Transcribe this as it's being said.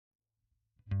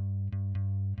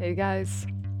Hey guys,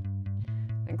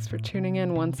 thanks for tuning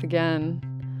in once again.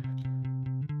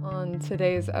 On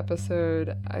today's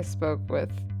episode, I spoke with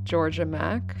Georgia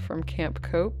Mack from Camp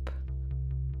Cope.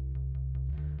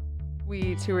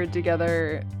 We toured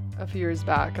together a few years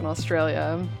back in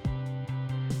Australia.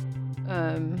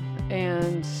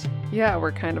 And yeah,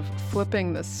 we're kind of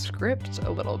flipping the script a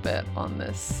little bit on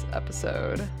this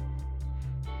episode.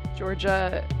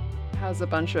 Georgia has a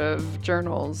bunch of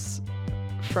journals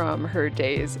from her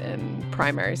days in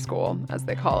primary school, as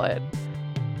they call it.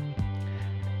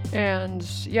 And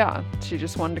yeah, she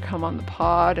just wanted to come on the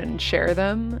pod and share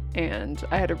them, and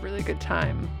I had a really good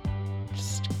time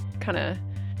just kind of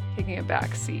taking a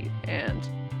back seat and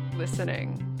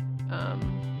listening.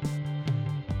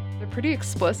 They're pretty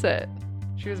explicit.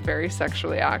 She was very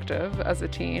sexually active as a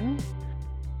teen,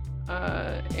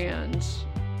 and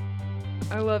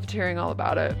I loved hearing all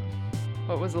about it.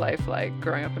 What was life like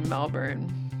growing up in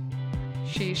Melbourne?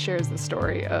 She shares the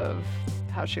story of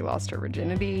how she lost her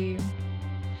virginity,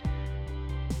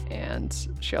 and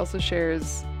she also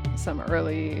shares some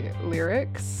early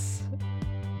lyrics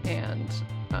and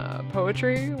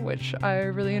poetry, which I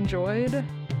really enjoyed.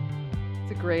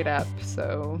 It's a great ep,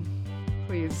 so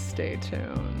please stay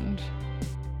tuned.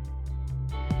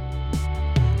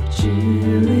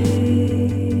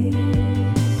 Julie's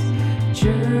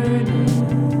Journal.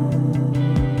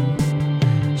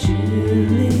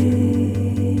 Julie's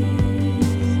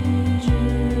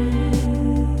Journal.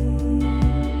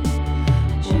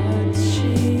 What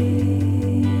she's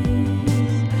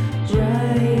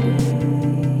writing.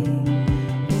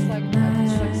 It's like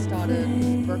I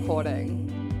started recording.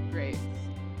 Great.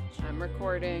 I'm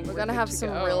recording. We're gonna have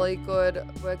some really good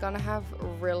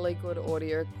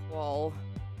audio qual.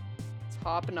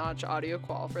 Top-notch audio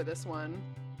qual for this one.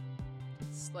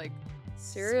 It's like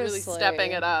Seriously. really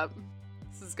stepping it up.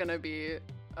 This is gonna be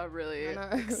a really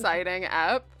exciting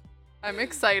ep. I'm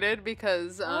excited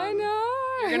because I know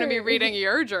you're gonna be reading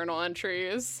your journal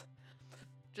entries.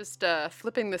 Just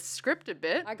flipping the script a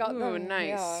bit. I got them. Nice.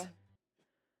 Yeah.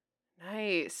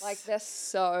 Nice. Like, they're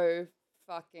so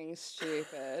fucking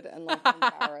stupid and like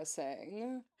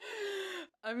embarrassing.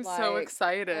 I'm so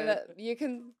excited.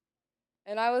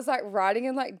 And I was like writing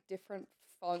in like different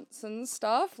fonts and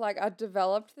stuff. Like, I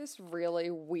developed this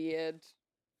really weird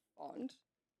font.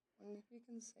 I don't know if you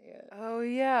can see it. Oh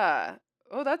yeah.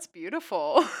 Oh, that's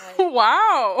beautiful. Like,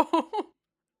 wow.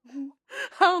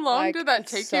 How long like, did that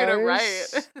it's take you to so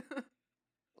write?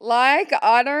 Like,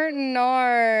 I don't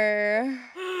know.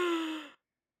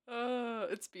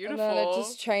 It's beautiful. And then it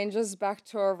just changes back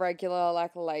to a regular,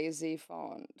 like, lazy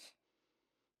font.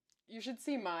 You should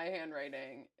see my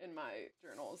handwriting in my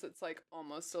journals. It's like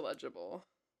almost illegible.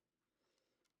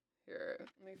 Here,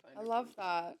 let me find I it. love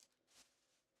that.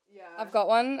 Yeah. I've got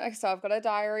one. So I've got a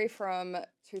diary from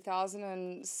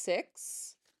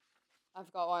 2006.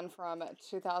 I've got one from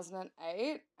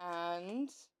 2008 and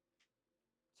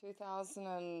 2000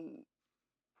 and...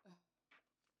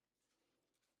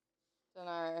 don't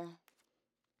know.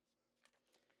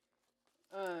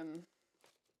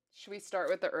 Should we start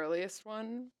with the earliest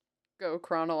one? Go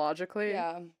chronologically?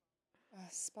 Yeah.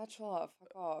 Spatula,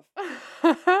 fuck off.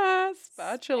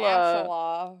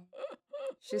 Spatula.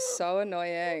 She's so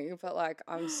annoying, but like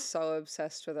I'm so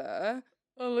obsessed with her.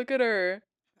 Oh, look at her.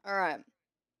 All right.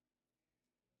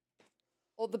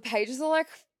 Well, the pages are like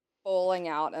falling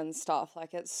out and stuff.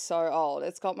 Like, it's so old.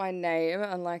 It's got my name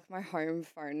and like my home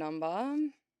phone number.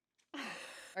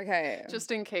 Okay.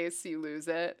 Just in case you lose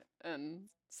it and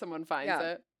someone finds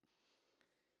it.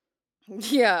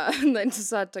 Yeah, and they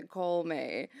decide to call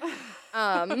me.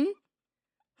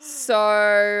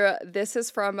 So this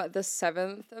is from the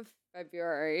 7th of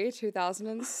February,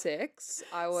 2006.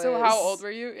 So how old were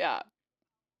you? Yeah.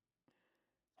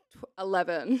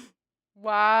 11.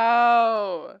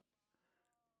 Wow.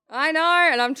 I know,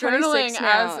 and I'm 26 Journaling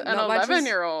now. as an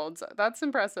 11-year-old. That's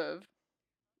impressive.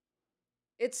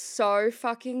 It's so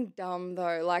fucking dumb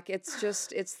though. Like, it's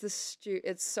okay,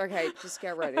 just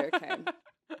get ready, okay?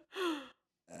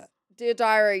 Dear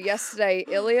diary, yesterday,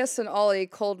 Ilias and Ollie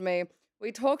called me.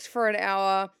 We talked for an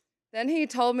hour. Then he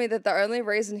told me that the only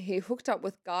reason he hooked up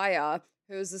with Gaia,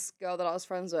 who was this girl that I was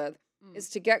friends with, is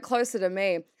to get closer to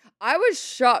me. I was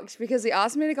shocked because he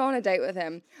asked me to go on a date with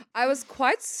him. I was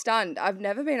quite stunned. I've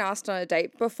never been asked on a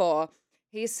date before.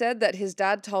 He said that his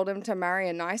dad told him to marry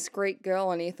a nice Greek girl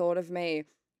and he thought of me.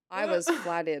 I was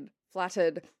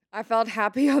flattered. I felt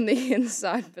happy on the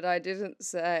inside, but I didn't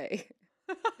say.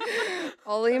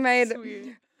 Ollie made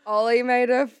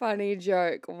a funny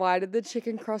joke. Why did the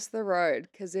chicken cross the road?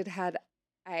 Because it had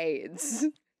AIDS.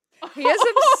 He is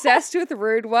obsessed with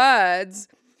rude words.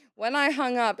 When I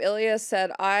hung up, Ilya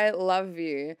said, I love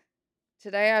you.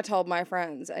 Today I told my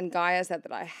friends, and Gaia said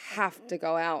that I have to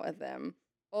go out with them.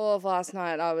 All of last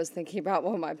night I was thinking about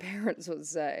what my parents would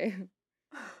say.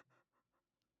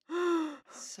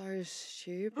 So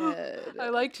stupid. I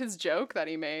liked his joke that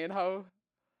he made. How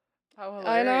I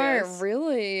hilarious. know,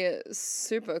 really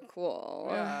super cool.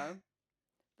 Yeah.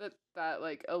 That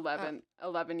like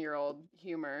 11-year-old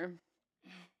humor.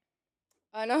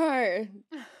 I know.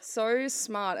 So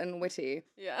smart and witty.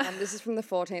 Yeah. This is from the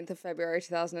 14th of February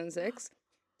 2006.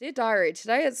 Dear Diary,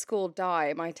 today at school,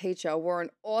 Di, my teacher, wore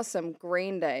an awesome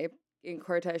Green Day, in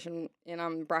quotation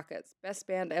in brackets, best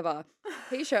band ever,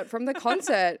 t-shirt from the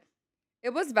concert.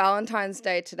 It was Valentine's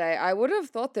Day today. I would have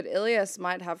thought that Ilias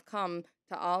might have come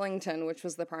to Arlington, which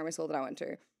was the primary school that I went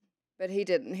to, but he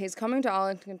didn't. He's coming to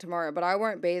Arlington tomorrow, but I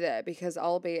won't be there because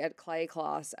I'll be at Clay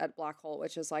class at Blackhall,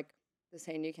 which is like the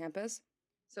senior campus.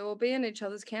 So we'll be in each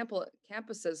other's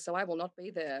campuses, so I will not be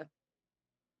there.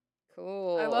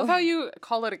 Cool. I love how you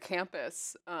call it a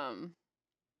campus. I'm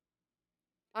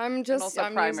also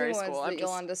using primary words school. that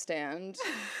you'll understand.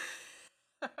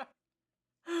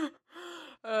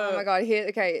 Oh my god,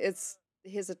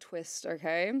 here's a twist,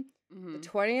 okay? The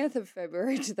 20th of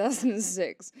February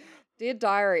 2006. Dear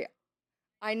Diary,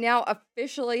 I now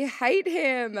officially hate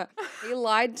him. He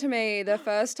lied to me the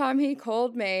first time he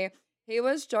called me. He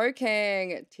was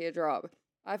joking. Teardrop.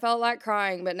 I felt like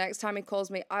crying, but next time he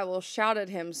calls me, I will shout at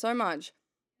him so much.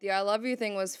 The I love you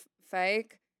thing was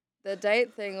fake. The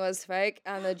date thing was fake,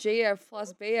 and the GF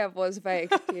plus BF was fake.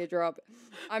 Teardrop.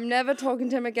 I'm never talking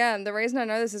to him again. The reason I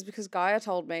know this is because Gaia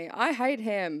told me. I hate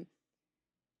him.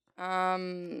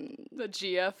 The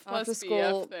GF plus after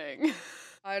school, BF thing.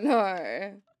 I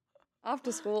know.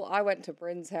 After school, I went to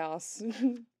Bryn's house.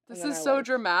 This is so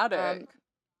dramatic.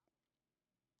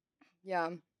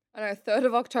 Yeah. I know, 3rd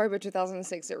of October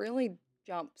 2006. It really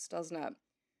jumps, doesn't it?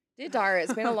 Dear Diary,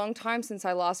 it's been a long time since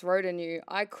I last wrote in you.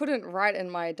 I couldn't write in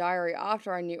my diary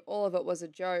after I knew all of it was a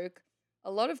joke. A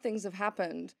lot of things have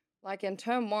happened. Like in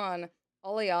term 1,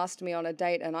 Ollie asked me on a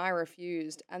date and I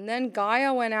refused. And then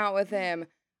Gaia went out with him.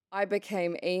 I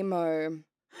became emo.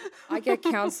 I get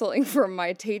counseling from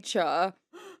my teacher.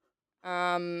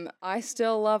 I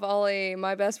still love Ollie.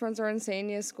 My best friends are in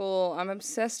senior school. I'm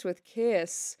obsessed with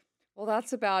Kiss. Well,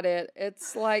 that's about it.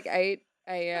 It's like 8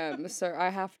 a.m., so I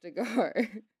have to go.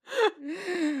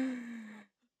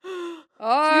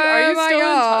 Are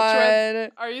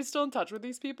you still in touch with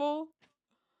these people?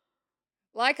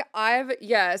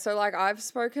 I've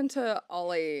spoken to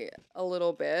Ollie a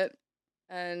little bit,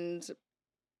 but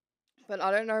I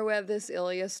don't know where this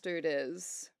Ilias dude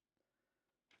is.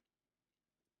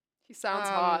 He sounds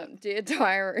hot. Dear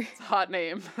Diary. It's a hot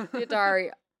name. Dear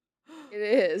Diary. It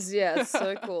is, yes,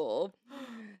 so cool.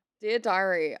 Dear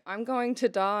Diary, I'm going to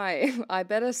die. I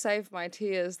better save my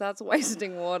tears. That's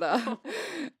wasting water.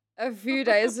 A few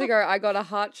days ago, I got a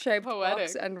heart-shaped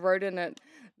box and wrote in it,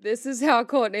 "This is how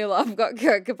Courtney Love got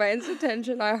Kurt Cobain's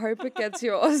attention. I hope it gets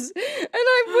yours." And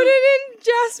I put it in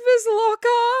Jasper's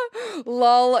locker.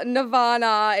 Lol,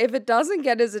 Nirvana. If it doesn't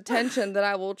get his attention, then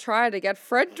I will try to get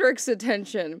Frederick's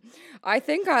attention. I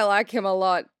think I like him a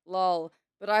lot. Lol.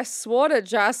 But I swore to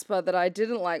Jasper that I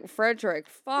didn't like Frederick.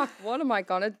 Fuck, what am I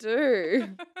gonna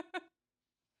do?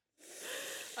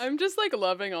 I'm just like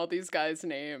loving all these guys'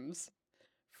 names.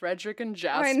 Frederick and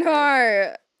Jasper. I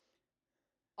know.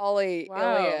 Ollie,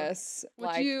 wow. Ilias.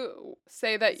 Would you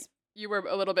say that you were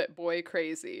a little bit boy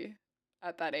crazy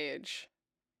at that age?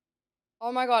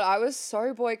 Oh my god, I was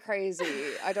so boy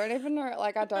crazy. I don't even know,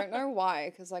 I don't know why,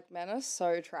 because, men are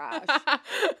so trash. But,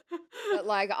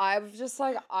 I was just,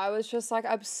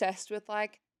 obsessed with,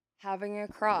 having a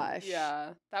crush.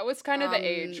 Yeah, that was kind of the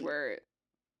age where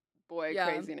boy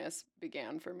craziness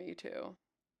began for me, too.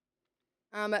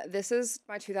 This is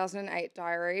my 2008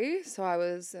 diary, so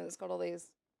it's got all these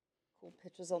cool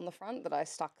pictures on the front that I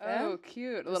stuck there. Oh,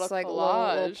 cute. A little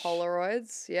collage. Little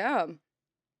Polaroids, yeah.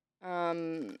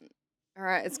 All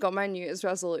right, it's got my New Year's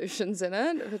resolutions in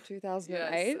it for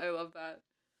 2008. Yes, I love that.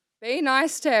 Be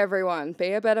nice to everyone.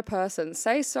 Be a better person.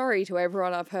 Say sorry to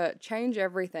everyone I've hurt. Change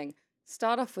everything.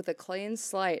 Start off with a clean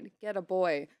slate. Get a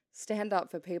boy. Stand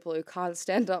up for people who can't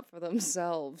stand up for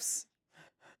themselves.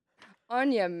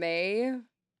 Anya me.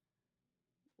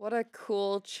 What a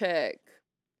cool chick.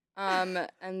 And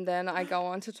then I go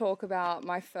on to talk about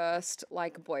my first,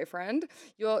 boyfriend.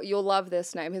 You'll love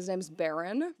this name. His name's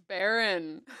Baron.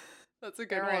 Baron. That's a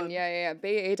good one. Yeah.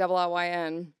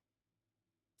 Berryn.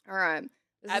 All right.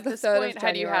 This At is this point,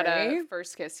 had you had a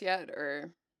first kiss yet, or?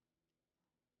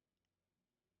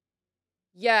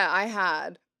 Yeah, I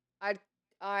had.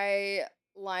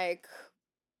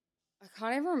 I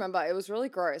can't even remember. It was really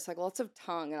gross, like lots of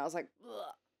tongue, and I was like,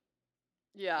 ugh,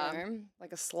 Yeah.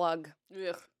 like a slug.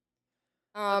 Ugh.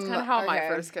 That's kind of how my okay.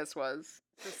 first kiss was.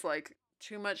 Just like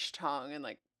too much tongue and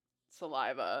like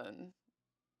saliva, and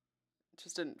it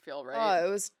just didn't feel right. Oh, it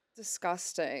was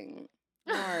disgusting.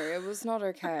 No, it was not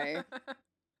okay.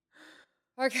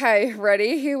 Okay,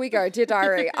 ready? Here we go. Dear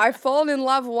Diary, I've fallen in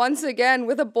love once again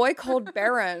with a boy called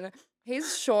Baron.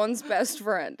 He's Sean's best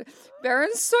friend.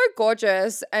 Baron's so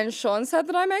gorgeous, and Sean said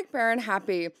that I make Baron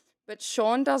happy, but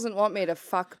Sean doesn't want me to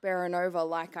fuck Baron over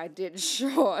like I did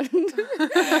Sean.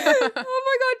 Oh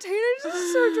my god, teenagers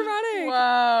are so dramatic.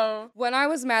 Wow. When I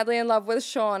was madly in love with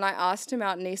Sean, I asked him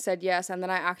out and he said yes, and then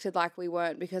I acted like we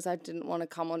weren't because I didn't want to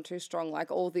come on too strong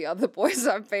like all the other boys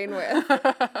I've been with.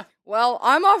 Well,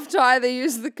 I'm off to either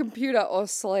use the computer or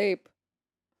sleep.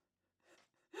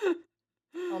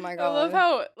 Oh my god. I love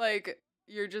how like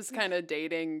you're just kind of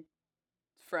dating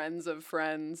friends of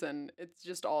friends, and it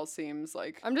just all seems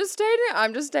like I'm just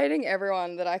dating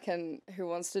everyone that I can who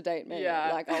wants to date me.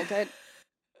 Yeah. Like I'll date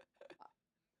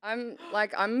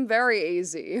I'm very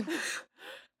easy.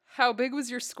 How big was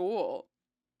your school?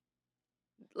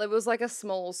 It was like a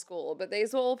small school, but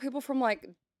these were all people from like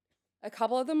a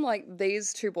couple of them, like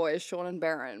these two boys, Sean and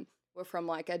Baron, were from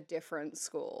like a different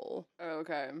school. Oh,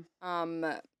 okay.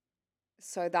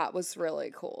 So that was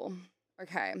really cool.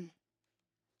 Okay.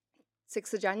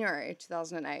 6th of January,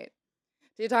 2008.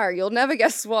 Dear Diary, you'll never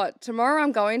guess what. Tomorrow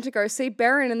I'm going to go see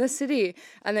Baron in the city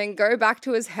and then go back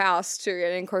to his house to,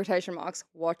 and in quotation marks,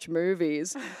 watch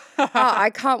movies.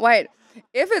 I can't wait.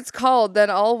 If it's cold, then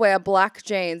I'll wear black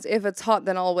jeans. If it's hot,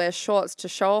 then I'll wear shorts to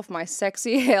show off my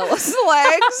sexy hairless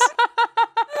legs.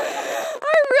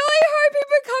 I really hope he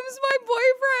becomes my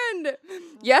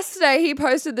boyfriend. Yesterday, he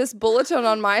posted this bulletin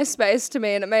on MySpace to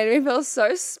me, and it made me feel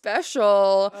so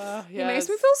special. He makes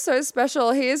me feel so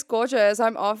special. He is gorgeous.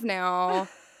 I'm off now.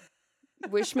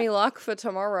 Wish me luck for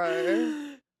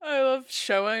tomorrow. I love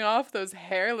showing off those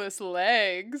hairless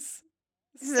legs.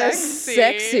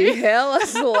 Sexy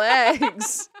hairless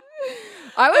legs.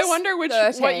 I wonder what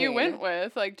you 13. went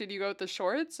with. Like, did you go with the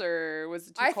shorts or was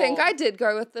it too I cold? think I did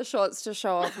go with the shorts to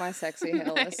show off my sexy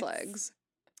hairless Nice. legs.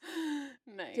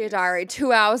 Nice. Dear Diary,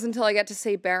 2 hours until I get to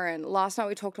see Baron. Last night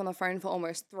we talked on the phone for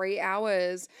almost 3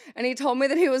 hours, and he told me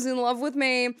that he was in love with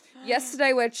me.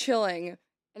 Yesterday we're chilling,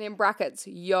 and in brackets,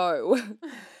 yo,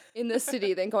 in the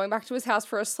city, then going back to his house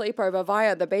for a sleepover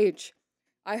via the beach.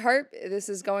 I hope this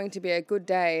is going to be a good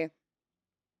day.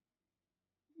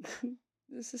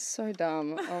 This is so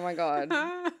dumb. Oh my god.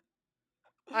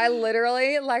 I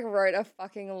literally wrote a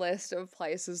fucking list of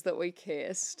places that we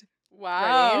kissed.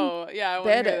 Wow. Ready? Yeah, I want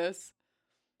to hear Bed- this.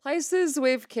 Places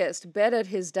we've kissed: bed at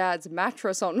his dad's,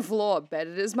 mattress on floor, bed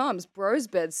at his mum's, bro's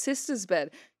bed, sister's bed,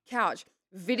 couch,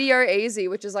 Video Easy,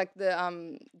 which is like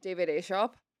the DVD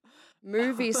shop,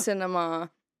 movie cinema,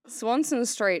 Swanson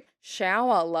Street,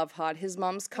 shower, love hard, his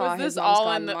mum's car, Was his this mum's all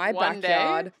garden, in my one day?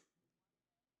 backyard.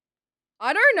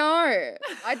 I don't know.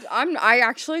 I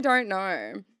actually don't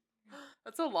know.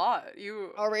 That's a lot. You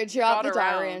I'll read you out got the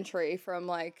diary around. entry from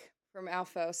our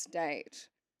first date.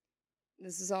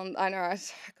 This is on, I know, I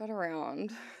got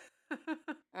around.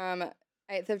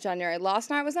 8th of January.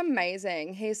 Last night was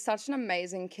amazing. He's such an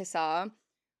amazing kisser.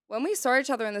 When we saw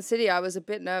each other in the city, I was a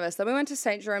bit nervous. Then we went to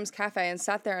St. Jerome's Cafe and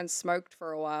sat there and smoked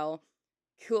for a while.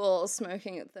 Cool,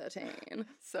 smoking at 13.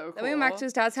 So cool. Then we went back to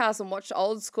his dad's house and watched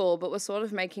Old School, but were sort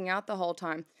of making out the whole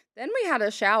time. Then we had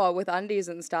a shower with undies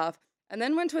and stuff, and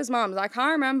then went to his mum's. I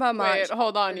can't remember much. Wait,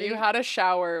 hold on. but You had a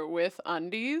shower with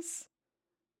undies?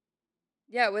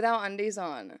 Yeah, without undies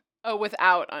on. Oh,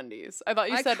 without undies. I thought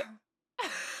you said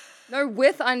No,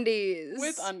 with undies.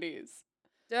 with undies.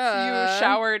 Duh. So you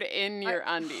showered in your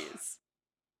undies.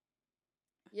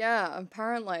 Yeah,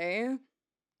 apparently.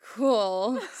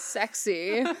 Cool.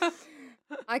 Sexy.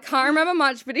 I can't remember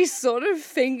much, but he sort of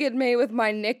fingered me with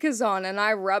my knickers on and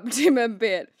I rubbed him a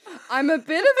bit. I'm a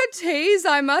bit of a tease,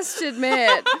 I must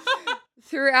admit.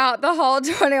 Throughout the whole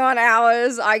 21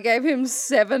 hours, I gave him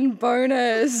 7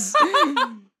 boners.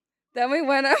 Then we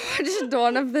went and watched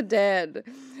Dawn of the Dead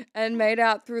and made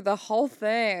out through the whole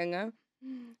thing.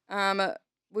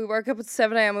 We woke up at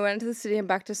 7 a.m. We went into the city and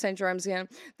back to St. Jerome's again.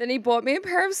 Then he bought me a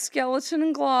pair of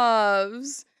skeleton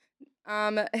gloves.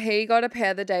 He got a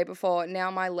pair the day before. Now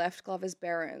my left glove is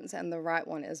Baron's and the right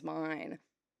one is mine.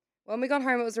 When we got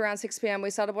home, it was around 6 p.m. We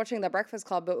started watching The Breakfast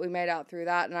Club, but we made out through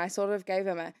that, and I sort of gave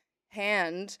him a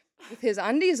hand with his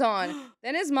undies on.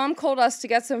 Then his mum called us to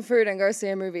get some food and go see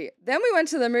a movie. Then we went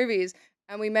to the movies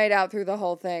and we made out through the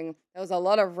whole thing. There was a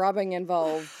lot of rubbing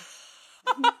involved.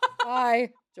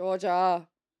 Bye, Georgia.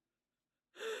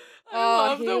 I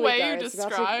love the here we way go. you It's about to-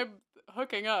 describe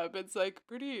hooking up. It's like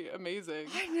pretty amazing.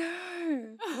 I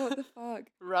know. What the fuck?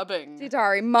 Rubbing. Dear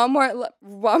Dari, mum won't let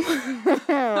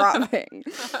rubbing.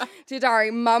 Dear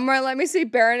Dari, mum won't let me see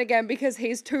Baron again because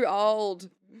he's too old.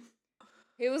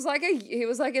 He was like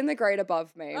in the grade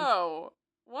above me. Oh.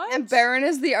 What? And Baron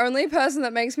is the only person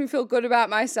that makes me feel good about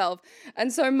myself.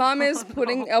 And so mum is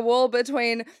putting a wall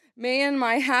between me and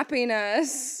my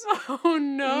happiness. Oh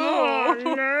no.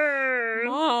 Oh,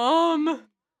 no. Mom.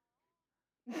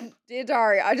 Dear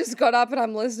Dari, I just got up and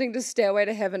I'm listening to Stairway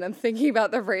to Heaven and thinking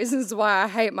about the reasons why I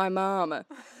hate my mom.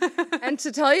 And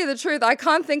to tell you the truth, I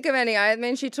can't think of any. I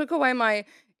mean, she took away my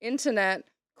internet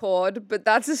cord, but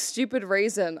that's a stupid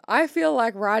reason. I feel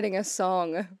like writing a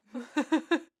song. That's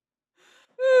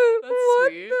What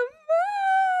sweet. the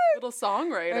fuck? Little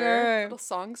songwriter. I know. Little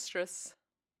songstress.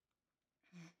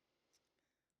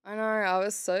 I know, I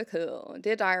was so cool.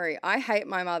 Dear Diary, I hate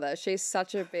my mother. She's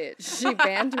such a bitch. She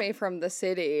banned me from the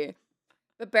city.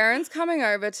 But Baron's coming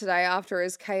over today after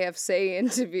his KFC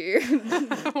interview.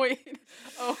 Wait.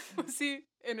 Oh, was he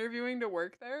interviewing to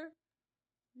work there?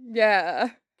 Yeah.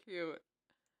 Cute.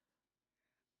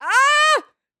 Ah!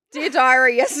 Dear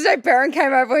Diary, yesterday Baron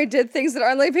came over and did things that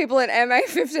only people in MA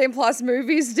 15 plus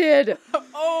movies did.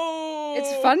 Oh!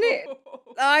 It's funny.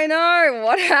 I know,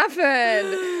 what happened?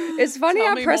 It's funny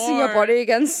Tell how me pressing your more. body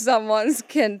against someone's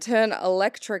can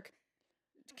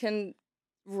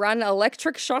run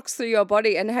electric shocks through your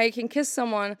body, and how you can kiss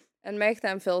someone and make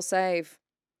them feel safe.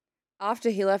 After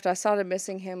he left, I started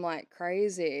missing him like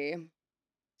crazy.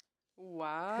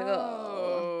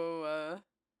 Wow.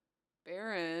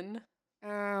 Baron.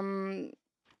 Oh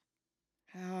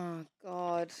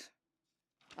God.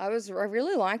 I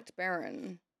really liked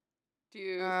Baron. Do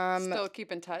you still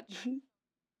keep in touch?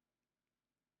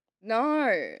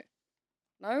 No.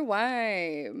 No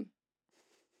way.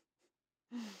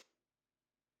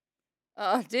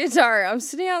 Dear Dari, I'm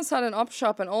sitting outside an op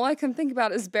shop and all I can think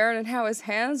about is Baron and how his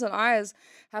hands and eyes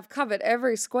have covered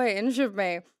every square inch of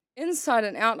me. Inside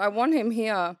and out, I want him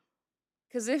here.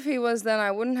 'Cause if he was, then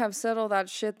I wouldn't have said all that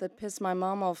shit that pissed my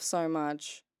mum off so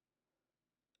much.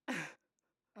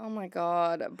 Oh my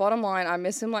God. Bottom line, I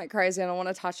miss him like crazy and I want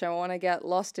to touch him. I want to get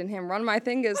lost in him, run my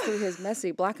fingers through his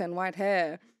messy black and white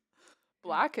hair.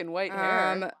 Black and white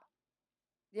hair.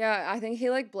 Yeah, I think he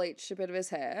like bleached a bit of his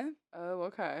hair. Oh,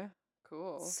 okay.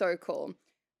 Cool. So cool.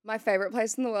 My favorite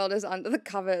place in the world is under the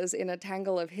covers in a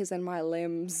tangle of his and my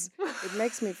limbs. It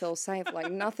makes me feel safe,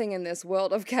 like nothing in this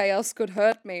world of chaos could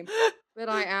hurt me. But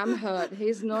I am hurt.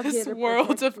 He's not here This to world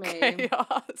protect of me.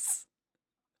 chaos.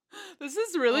 This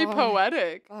is really Oh.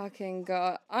 poetic. Fucking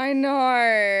God. I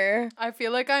know. I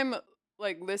feel like I'm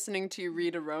like listening to you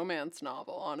read a romance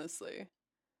novel, honestly.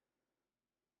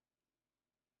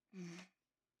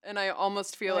 And I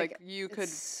almost feel like you could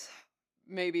it's-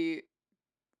 maybe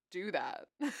do that.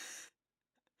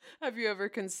 Have you ever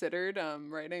considered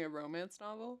writing a romance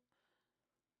novel?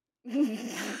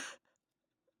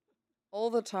 all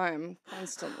the time,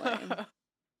 constantly.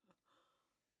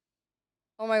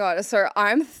 Oh my God. So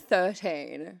I'm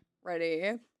 13.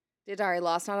 Ready? Dear Diary,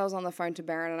 last night I was on the phone to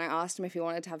Baron and I asked him if he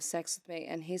wanted to have sex with me,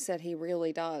 and he said he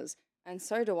really does. And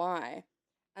so do I.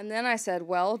 And then I said,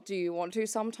 well, do you want to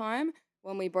sometime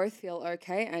when we both feel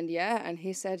okay? And yeah. And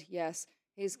he said, yes.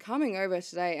 He's coming over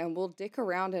today and we'll dick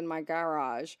around in my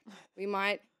garage. We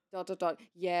might ...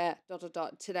 Yeah, ...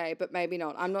 today, but maybe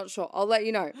not. I'm not sure. I'll let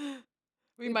you know.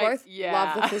 We both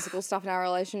love the physical stuff in our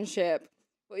relationship.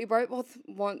 But we both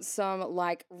want some,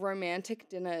 like, romantic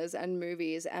dinners and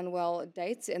movies and, well,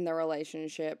 dates in the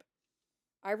relationship.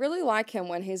 I really like him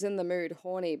when he's in the mood,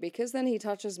 horny, because then he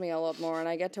touches me a lot more and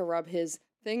I get to rub his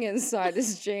thing inside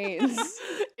his jeans.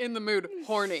 In the mood,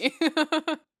 horny.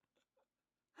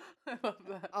 I love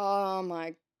that. Oh,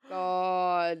 my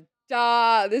God.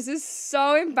 Duh, this is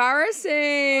so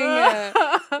embarrassing.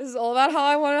 This is all about how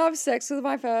I want to have sex with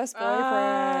my first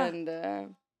boyfriend.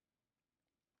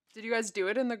 Did you guys do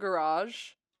it in the garage?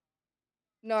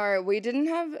 No, we didn't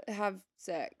have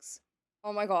sex.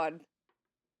 Oh my God.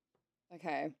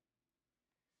 Okay.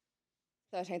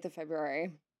 13th of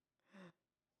February.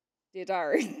 Dear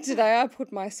Diary, today I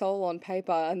put my soul on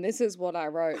paper and this is what I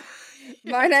wrote.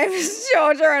 My name is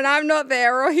Georgia and I'm not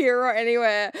there or here or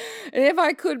anywhere. And if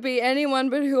I could be anyone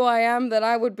but who I am, then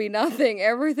I would be nothing.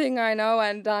 Everything I know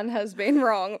and done has been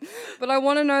wrong. But I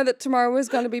want to know that tomorrow is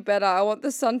going to be better. I want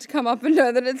the sun to come up and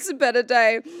know that it's a better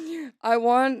day. I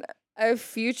want a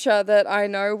future that I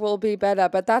know will be better,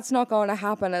 but that's not going to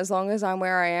happen as long as I'm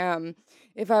where I am.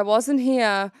 If I wasn't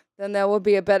here, then there would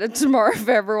be a better tomorrow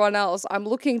for everyone else. I'm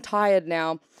looking tired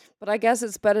now, but I guess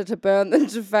it's better to burn than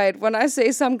to fade. When I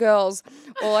see some girls,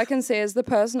 all I can see is the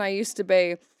person I used to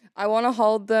be. I want to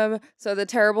hold them so the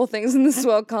terrible things in this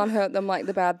world can't hurt them like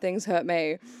the bad things hurt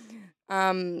me.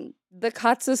 The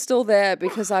cuts are still there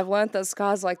because I've learned that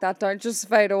scars like that don't just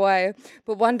fade away.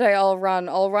 But one day I'll run.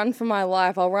 I'll run for my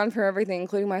life. I'll run for everything,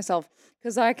 including myself,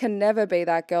 because I can never be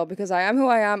that girl because I am who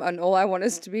I am and all I want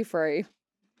is to be free.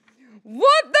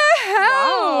 What the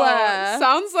hell? Wow.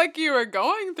 Sounds like you were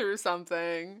going through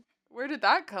something. Where did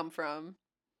that come from?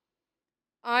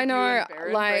 I Did know, you and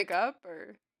Baron like, break up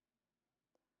or?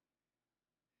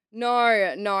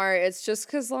 no, it's just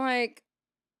because, like,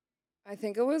 I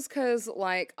think it was because,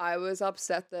 like, I was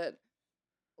upset that,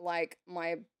 like,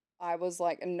 I was,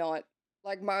 like, not,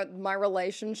 like, my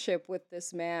relationship with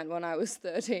this man when I was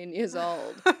 13 years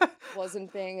old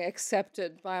wasn't being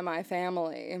accepted by my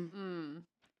family.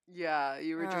 Yeah,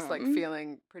 you were just, like, Um,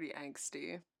 feeling pretty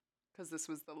angsty because this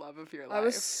was the love of your life. I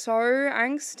was so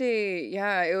angsty.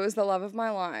 Yeah, it was the love of my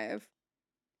life.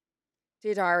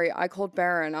 Dear diary, I called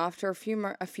Baron after a few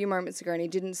moments ago and he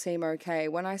didn't seem okay.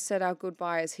 When I said our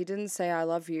goodbyes, he didn't say I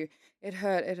love you. It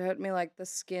hurt. It hurt me like the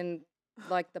skin,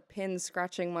 like the pin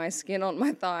scratching my skin on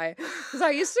my thigh. Because I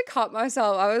used to cut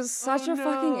myself. I was such a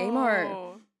fucking emo.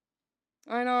 no.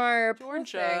 I know, poor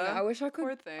Georgia. thing. I wish I could.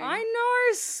 Poor thing. I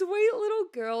know, sweet little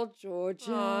girl,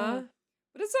 Georgia. Aw.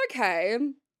 But it's okay.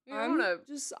 You don't wanna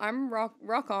I'm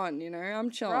rock on, you know. I'm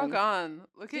chilling. rock on.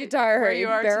 Look Dear at diary, where you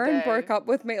are Baron today. broke up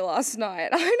with me last night.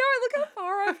 I know, look how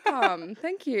far I've come.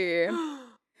 Thank you.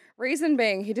 Reason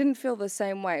being, he didn't feel the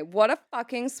same way. What a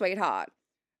fucking sweetheart.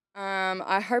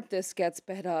 I hope this gets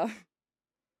better.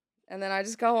 And then I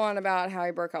just go on about how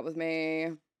he broke up with me.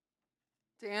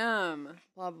 Damn.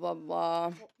 Blah blah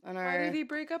blah. I know. Why did he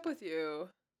break up with you?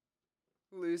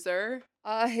 Loser.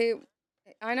 I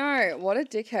know, what a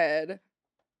dickhead.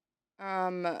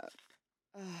 Oh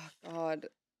God.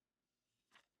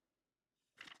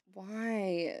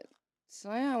 Why?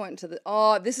 Today I went to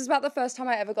this is about the first time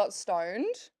I ever got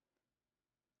stoned.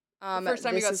 first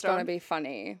time you this got is gonna stoned? be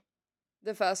funny.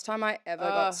 The first time I ever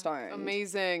got stoned.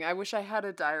 Amazing. I wish I had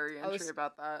a diary entry was-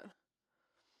 about that.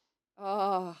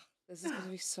 Oh, this is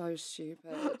gonna be so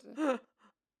stupid.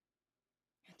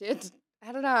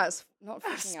 Adidas, not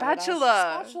fucking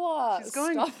Spatula. Adidas. Spatula. She's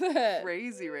going Stop it.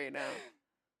 Crazy right now.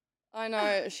 I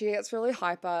know, she gets really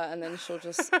hyper and then she'll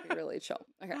just be really chill.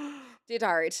 Okay. Dear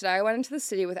diary, today I went into the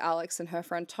city with Alex and her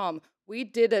friend Tom. We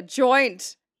did a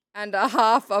joint and a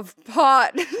half of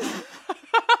pot.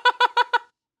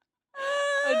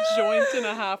 A joint and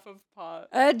a half of pot.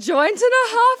 A joint and a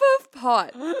half of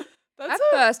pot. That's At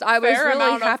first, I was fair really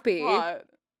amount of happy. pot.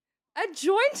 A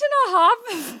joint and a half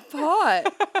of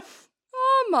pot.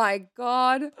 Oh my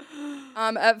God.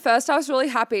 At first I was really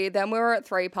happy. Then we were at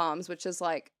Three Palms, which is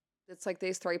like, it's like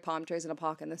these 3 palm trees in a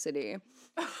park in the city.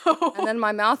 And then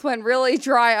my mouth went really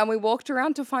dry and we walked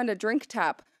around to find a drink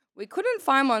tap. We couldn't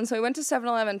find one, so we went to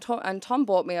 7-Eleven and Tom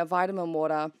bought me a vitamin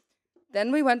water.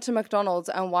 Then we went to McDonald's,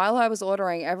 and while I was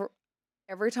ordering,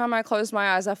 every time I closed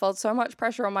my eyes, I felt so much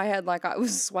pressure on my head like I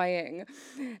was swaying.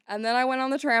 And then I went on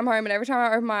the tram home, and every time I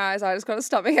opened my eyes, I just got a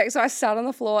stomachache, so I sat on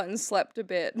the floor and slept a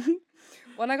bit.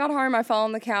 When I got home, I fell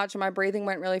on the couch and my breathing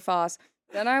went really fast.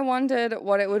 Then I wondered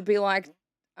what it would be like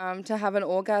to have an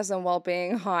orgasm while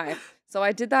being high. So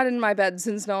I did that in my bed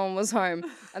since no one was home.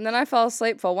 And then I fell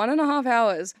asleep for 1.5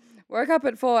 hours. Woke up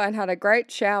at 4 and had a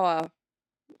great shower.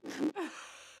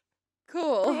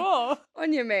 Cool.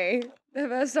 On you, me. The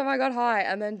first time I got high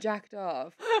and then jacked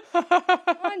off.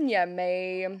 On you,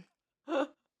 me.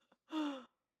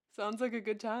 Sounds like a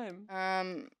good time.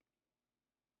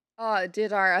 Oh,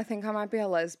 did I think I might be a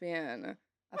lesbian.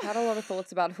 I've had a lot of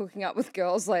thoughts about hooking up with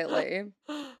girls lately.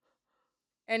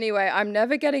 Anyway, I'm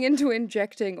never getting into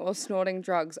injecting or snorting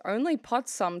drugs. Only pot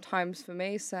sometimes for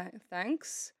me,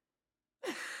 thanks.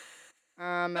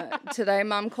 Today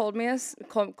Mum called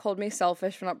me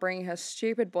selfish for not bringing her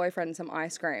stupid boyfriend some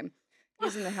ice cream.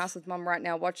 He's in the house with Mum right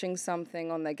now watching something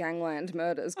on the Gangland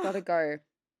murders. Gotta go.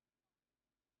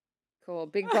 Cool.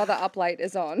 Big Brother Up Late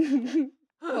is on.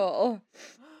 Cool.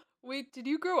 Wait, did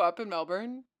you grow up in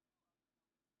Melbourne?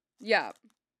 Yeah.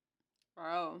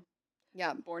 Wow.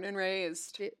 Yeah. Born and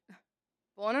raised.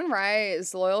 Born and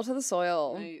raised, loyal to the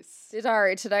soil. Nice. Dear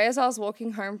diary, today as I was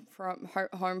walking home from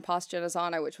home past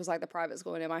Genazzano, which was like the private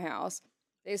school near my house,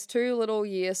 these 2 little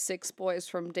year 6 boys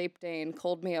from Deep Dean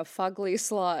called me a fugly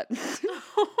slut.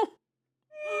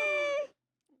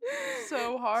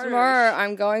 So hard. Tomorrow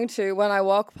I'm going to, when I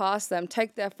walk past them,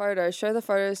 take their photos, show the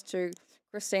photos to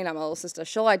Christina, my little sister.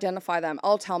 She'll identify them.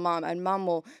 I'll tell Mum, and Mum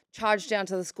will charge down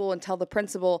to the school and tell the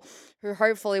principal, who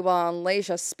hopefully will unleash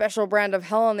a special brand of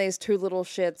hell on these 2 little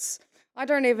shits. I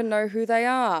don't even know who they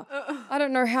are. I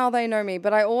don't know how they know me,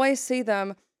 but I always see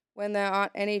them when there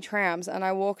aren't any trams and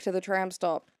I walk to the tram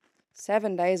stop.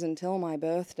 7 days until my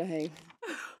birthday.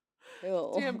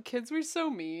 Ew. Damn, kids were so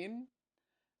mean.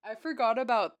 I forgot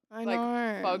about I like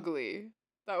know. fugly.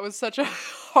 That was such a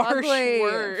harsh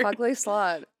word. Fugly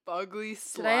slut. Fugly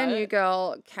slut. Today a new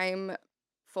girl came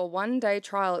for 1 day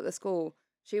trial at the school.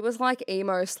 She was like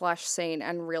emo/scene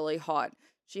and really hot.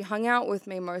 She hung out with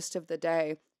me most of the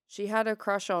day. She had a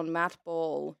crush on Matt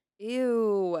Ball.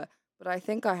 Ew. But I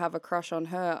think I have a crush on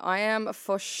her. I am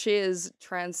for shiz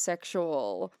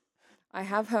transsexual. I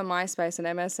have her MySpace and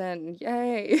MSN.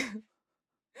 Yay.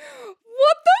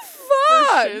 What the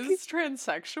fuck? Shiz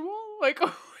transsexual? Like,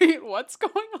 wait, what's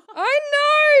going on? I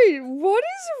know. What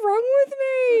is wrong with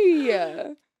me?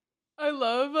 I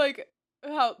love like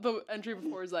how the entry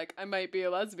before is like, I might be a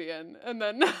lesbian, and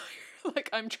then now you're like,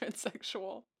 I'm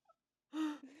transsexual.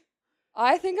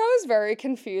 I think I was very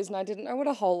confused and I didn't know what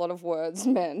a whole lot of words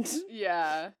meant.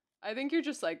 Yeah. I think you're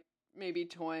just like maybe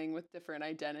toying with different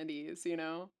identities, you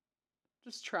know?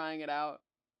 Just trying it out.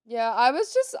 Yeah, I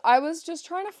was just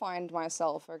trying to find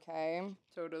myself, okay?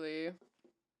 Totally.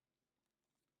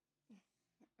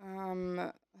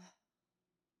 I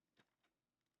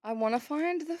want to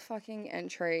find the fucking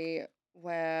entry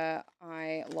where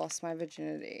I lost my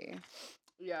virginity.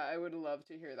 Yeah, I would love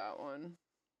to hear that one.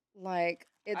 Like,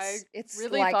 it's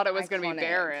really like thought it was going to iconic. be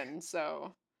barren,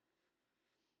 so.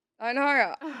 I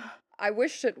know. I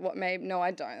wished it no,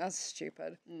 I don't. That's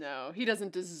stupid. No, he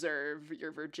doesn't deserve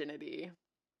your virginity.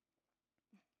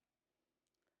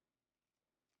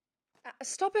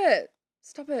 Stop it.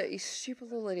 Stop it, you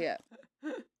stupid little idiot.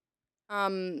 Oh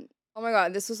my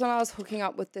god, this was when I was hooking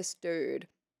up with this dude.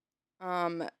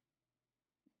 Dear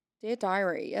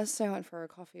diary, yesterday I went for a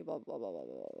coffee, blah blah blah blah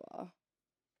blah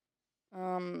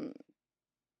blah.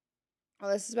 Oh,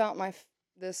 this is about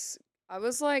this. I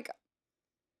was like,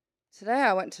 today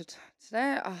I went to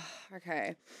today.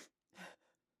 Okay.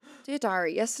 Dear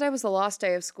diary, yesterday was the last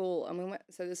day of school, and we went.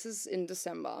 So this is in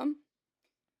December.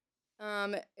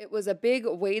 It was a big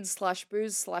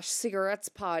weed/booze/cigarettes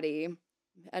party,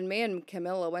 and me and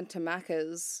Camilla went to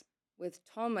Macca's with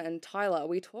Tom and Tyler.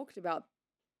 We talked about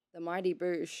the Mighty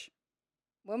Boosh.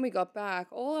 When we got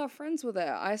back, all our friends were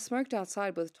there. I smoked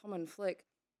outside with Tom and Flick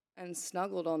and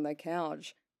snuggled on the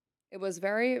couch. It was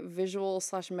very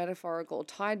visual/metaphorical,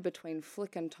 tied between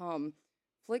Flick and Tom.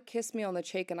 Flick kissed me on the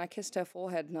cheek and I kissed her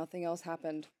forehead. Nothing else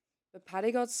happened. But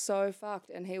Paddy got so fucked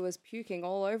and he was puking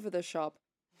all over the shop.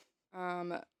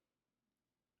 I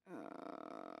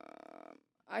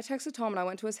texted Tom and I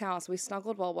went to his house. We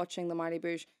snuggled while watching the Mighty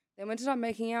Boosh. Then we ended up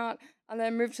making out and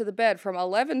then moved to the bed from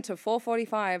 11 to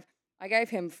 4:45. I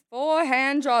gave him 4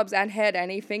 hand jobs and head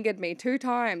and he fingered me 2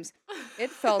 times. It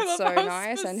felt so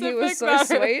nice and he was so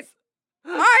sweet.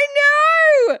 I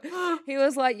know! He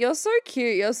was like, you're so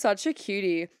cute. You're such a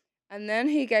cutie. And then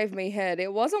he gave me head.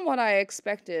 It wasn't what I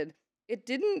expected. It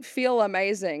didn't feel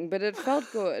amazing, but it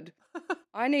felt good.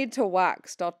 I need to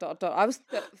wax, ... I was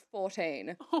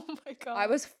 14. Oh my god. I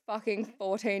was fucking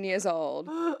 14 years old.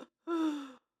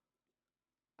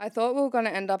 I thought we were going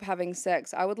to end up having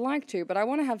sex. I would like to, but I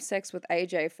want to have sex with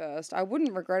AJ first. I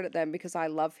wouldn't regret it then because I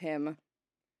love him.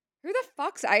 Who the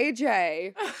fuck's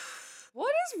AJ?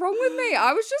 What is wrong with me?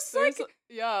 I was just There's, like...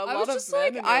 yeah, a I lot was of just men like,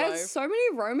 in your I had life. so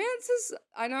many romances.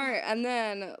 I know. And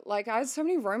then, like, I had so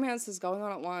many romances going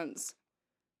on at once.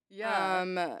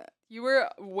 Yeah. You were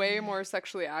way more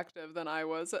sexually active than I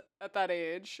was at that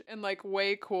age, and like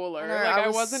way cooler. No, like I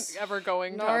wasn't ever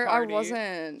going to a party. No, I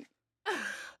wasn't.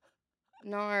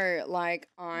 No, like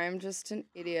I'm just an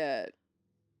idiot.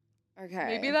 Okay.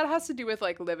 Maybe that has to do with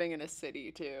like living in a city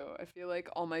too. I feel like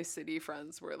all my city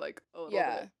friends were like a little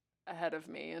bit ahead of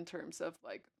me in terms of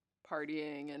like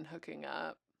partying and hooking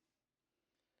up.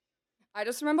 I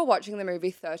just remember watching the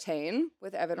movie 13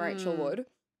 with Evan Rachel Wood.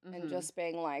 And just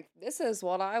being like, this is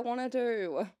what I want to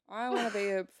do. I want to be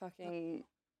a fucking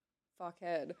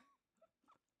fuckhead.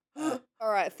 All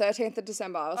right, 13th of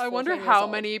December. I wonder how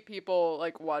many people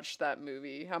like watched that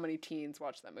movie. How many teens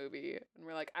watched that movie and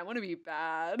were like, I want to be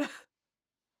bad.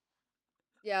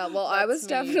 Yeah, well, I was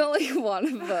definitely one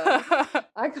of them.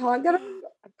 I can't get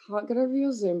over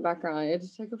your Zoom background. I need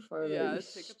to take a photo. Yeah, you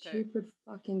take a pic. Stupid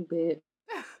fucking bitch.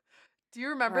 Do you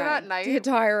remember that night? Dear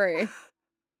diary.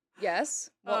 Yes.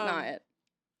 What night?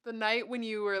 The night when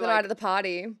you were the night of the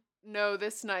party. No,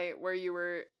 this night where you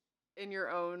were in your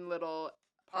own little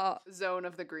zone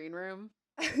of the green room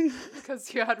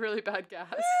because you had really bad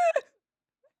gas.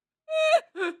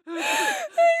 And you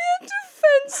had to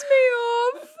fence me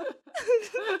off.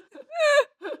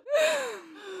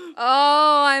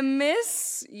 Oh, I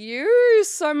miss you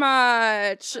so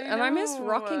much. And I miss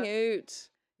rocking out.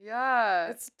 Yeah.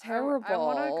 It's terrible. I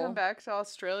want to come back to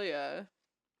Australia.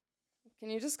 Can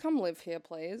you just come live here,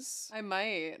 please? I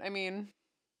might. I mean,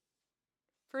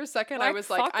 for a second, Like, I was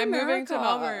like, fuck I'm moving to America.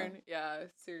 Melbourne. Yeah,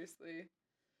 seriously.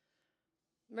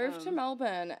 Move to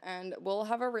Melbourne and we'll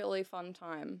have a really fun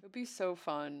time. It'd be so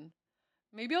fun.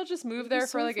 Maybe I'll just move It'd be there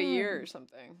for so like a year fun. or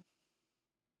something.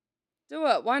 Do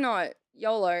it. Why not?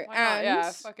 YOLO. Why not? And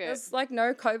Yeah, fuck it. there's like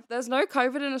no COVID. There's no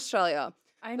COVID in Australia.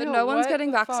 I know. But no one's what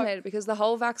getting the fuck? vaccinated because the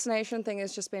whole vaccination thing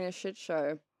has just been a shit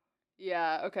show.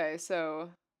 Yeah, okay,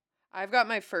 so I've got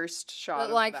my first shot But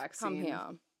of like, the vaccine. come here.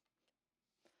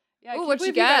 Yeah, I Oh, can't what'd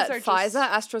you believe guys get? are Pfizer,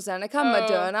 just- AstraZeneca, Oh.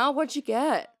 Moderna. What'd you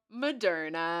get?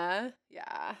 Moderna.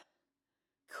 Yeah.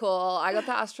 Cool. I got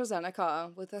the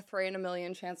AstraZeneca with a 3 in a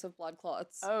million chance of blood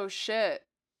clots. Oh shit.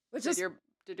 Which Did is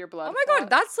your blood? oh my god, clot?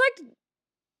 that's like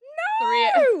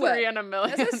three in a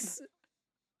million. This is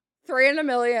 3 in a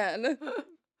million.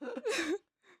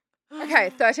 Okay,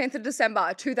 13th of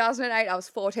December, 2008. I was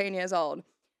 14 years old.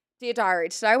 Dear Diary,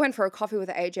 today I went for a coffee with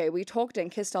AJ. We talked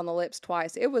and kissed on the lips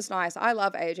twice. It was nice. I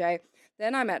love AJ.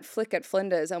 Then I met Flick at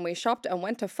Flinders and we shopped and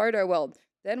went to Photo World.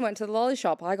 Then went to the lolly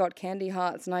shop. I got candy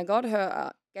hearts and I got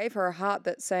her, gave her a heart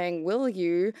that's saying, will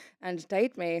you and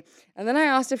date me? And then I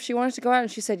asked if she wanted to go out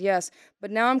and she said yes.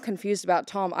 But now I'm confused about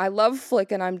Tom. I love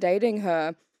Flick and I'm dating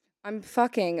her. I'm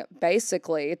fucking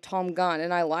basically Tom Gunn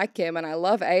and I like him and I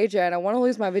love AJ and I want to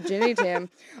lose my virginity to him.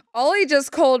 Ollie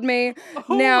just called me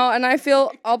now and I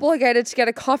feel obligated to get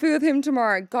a coffee with him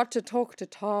tomorrow. Got to talk to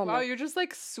Tom. Wow, you're just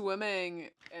like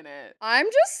swimming in it. I'm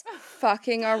just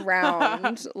fucking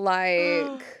around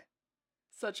like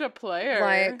Such a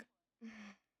player.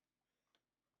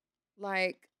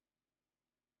 like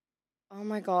oh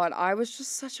my god, I was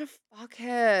just such a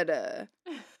fuckhead.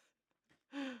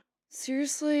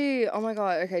 Seriously, oh my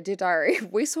god. Okay, Dear Diary,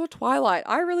 we saw Twilight.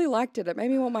 I really liked it. It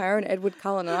made me want my own Edward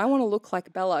Cullen, and I want to look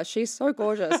like Bella. She's so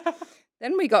gorgeous.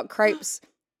 Then we got crepes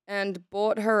and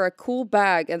bought her a cool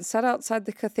bag and sat outside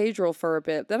the cathedral for a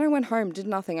bit. Then I went home, did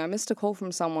nothing. I missed a call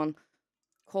from someone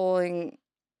calling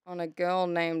on a girl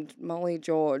named Molly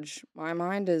George. My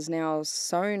mind is now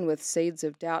sown with seeds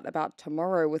of doubt about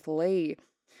tomorrow with Lee.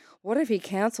 What if he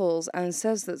cancels and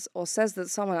says that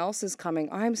someone else is coming?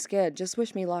 I'm scared. Just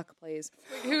wish me luck, please.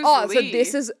 Wait, who's Oh, Lee? so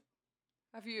this is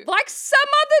Have you like some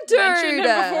other dude. mentioned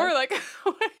him before?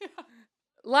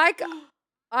 Like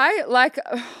I like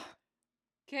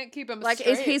Can't keep him like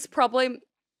straight. he's probably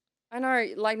I know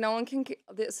like no one can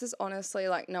this is honestly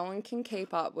like no one can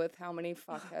keep up with how many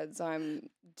fuckheads I'm.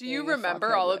 Do you being a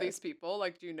remember fuckhead all of with. these people?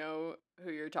 Like, do you know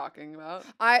who you're talking about?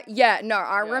 I Yeah.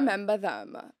 remember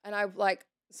them and I like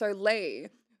so Lee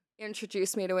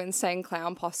introduced me to Insane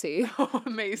Clown Posse. Oh,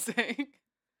 amazing.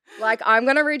 Like I'm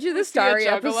gonna read you the Was he a story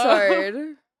juggalo?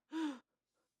 episode.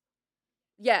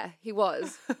 Yeah, he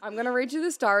was. I'm gonna read you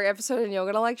the story episode and you're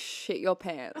gonna like shit your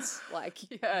pants. Like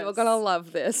you're gonna Yes.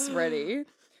 love this. Ready?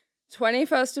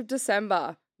 21st of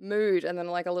December, mood, and then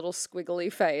like a little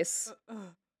squiggly face.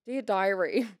 Dear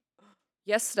Diary,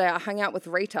 yesterday I hung out with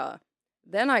Rita.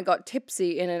 Then I got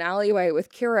tipsy in an alleyway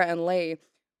with Kira and Lee.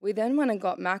 We then went and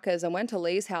got Macca's and went to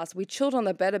Lee's house. We chilled on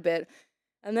the bed a bit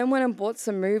and then went and bought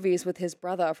some movies with his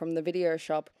brother from the video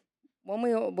shop. When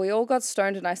we all got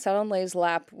stoned and I sat on Lee's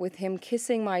lap with him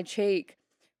kissing my cheek.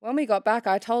 When we got back,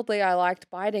 I told Lee I liked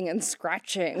biting and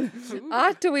scratching.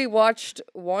 After we watched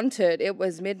Wanted, it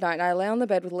was midnight and I lay on the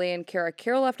bed with Lee and Kira.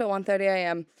 Kira left at 1:30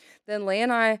 a.m. Then Lee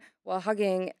and I were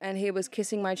hugging and he was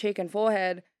kissing my cheek and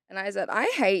forehead. And I said, I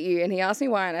hate you. And he asked me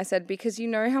why. And I said, because you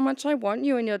know how much I want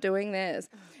you and you're doing this.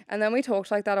 And then we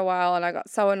talked like that a while and I got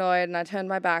so annoyed and I turned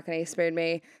my back and he spooned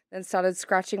me, then started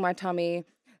scratching my tummy.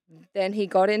 Then he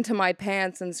got into my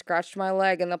pants and scratched my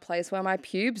leg in the place where my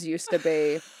pubes used to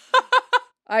be.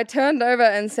 I turned over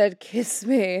and said, kiss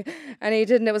me. And he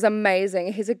did, and it was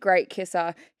amazing. He's a great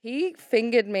kisser. He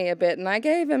fingered me a bit and I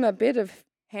gave him a bit of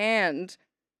hand.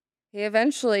 He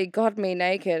eventually got me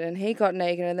naked and he got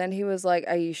naked and then he was like,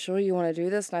 are you sure you want to do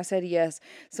this? And I said, yes.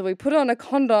 So we put on a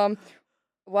condom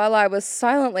while I was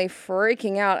silently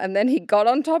freaking out and then he got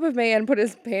on top of me and put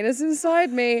his penis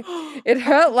inside me. It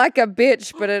hurt like a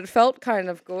bitch, but it felt kind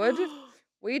of good.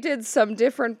 We did some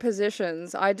different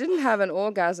positions. I didn't have an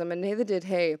orgasm and neither did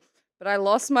he. But I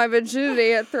lost my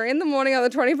virginity at 3 a.m. on the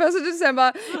 21st of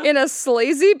December in a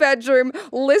sleazy bedroom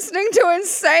listening to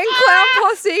Insane Clown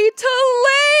Posse to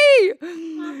Lee.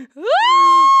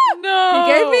 No.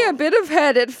 He gave me a bit of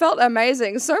head. It felt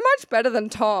amazing. So much better than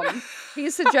Tom. He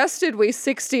suggested we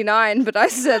 69, but I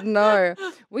said no.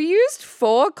 We used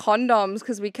 4 condoms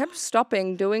because we kept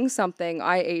stopping doing something,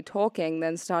 i.e. talking,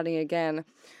 then starting again.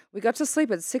 We got to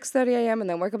sleep at 6:30 a.m. and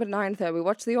then woke up at 9:30. We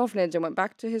watched The Orphanage and went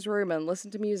back to his room and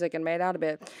listened to music and made out a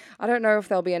bit. I don't know if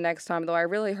there'll be a next time, though I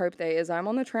really hope there is. I'm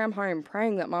on the tram home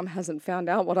praying that Mum hasn't found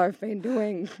out what I've been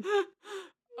doing.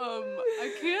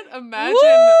 I can't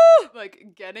imagine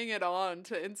like getting it on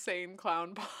to Insane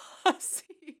Clown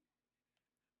Posse.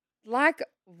 Like,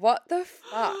 what the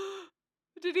fuck?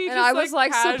 Did he And just I was,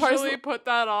 like, casually put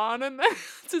that on and then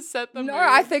to set the mood? No,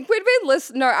 I think we'd been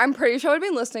listening. No, I'm pretty sure we'd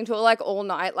been listening to it like all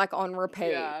night, like on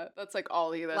repeat. Yeah, that's like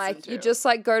all he listened Like to. you just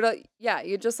like go to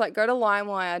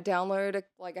LimeWire, download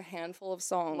a handful of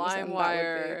songs.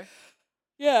 LimeWire.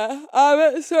 Yeah.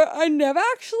 So I never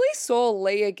actually saw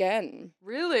Lee again.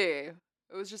 Really?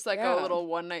 It was just like a little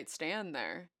one night stand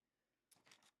there.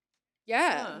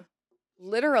 Yeah. Huh.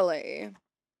 Literally.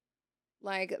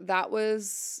 Like that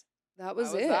was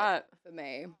it for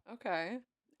me. Okay.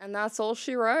 And that's all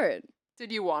she wrote.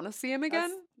 Did you want to see him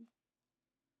again?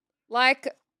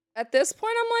 Like at this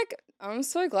point I'm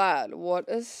so glad. What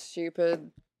a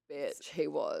stupid bitch he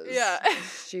was. Yeah.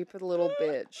 Stupid little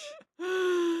bitch.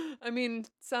 I mean,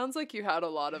 sounds like you had a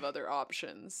lot of other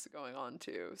options going on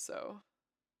too, so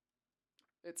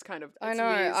it's kind of I know.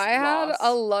 I had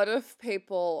a lot of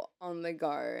people on the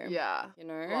go. Yeah. You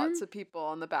know? Lots of people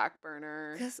on the back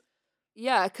burner.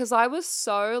 Because I was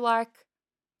so like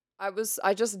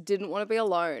I just didn't want to be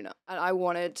alone. And I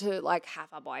wanted to like have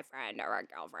a boyfriend or a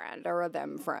girlfriend or a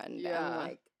them friend. Yeah. And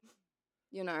like,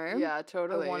 you know? Yeah,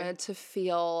 totally. I wanted to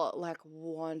feel like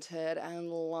wanted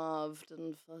and loved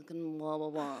and fucking blah blah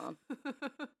blah.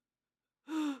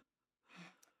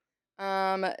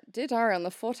 Dear Diary, on the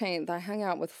 14th, I hung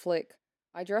out with Flick.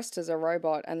 I dressed as a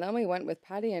robot, and then we went with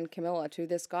Patty and Camilla to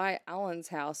this guy Alan's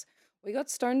house. We got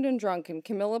stoned and drunk, and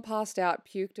Camilla passed out,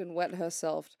 puked, and wet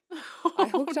herself. I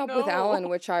hooked up with Alan,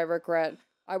 which I regret.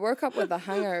 I woke up with a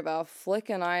hangover.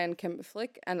 Flick and I and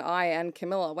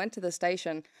Camilla went to the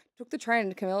station, took the train,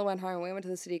 and Camilla went home. We went to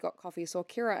the city, got coffee, saw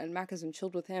Kira and Macca's, and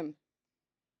chilled with him.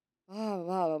 Blah,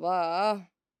 blah, blah, blah.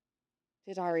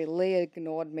 Dear Diary, Lee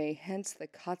ignored me, hence the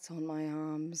cuts on my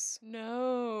arms.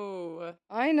 No.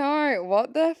 I know.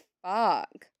 What the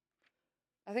fuck?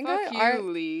 I think Fuck you,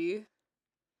 Lee.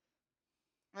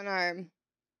 I know.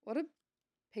 What a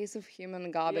piece of human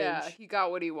garbage. Yeah, he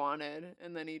got what he wanted,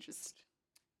 and then he just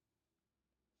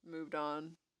moved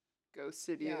on.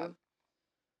 Ghosted you. Yeah.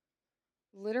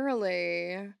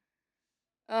 Literally.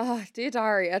 Dear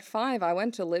Diary, at 5, I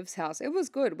went to Liv's house. It was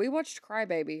good. We watched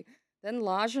Crybaby. Then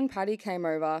Laj and Patty came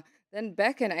over. Then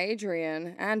Beck and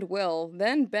Adrian and Will.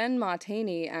 Then Ben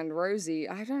Martini and Rosie.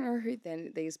 I don't know who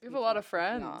these people We have a lot of are.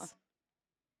 friends.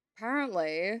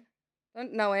 Apparently.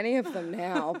 Don't know any of them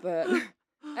now, but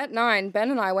at 9,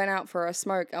 Ben and I went out for a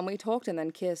smoke and we talked and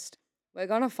then kissed. We're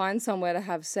gonna find somewhere to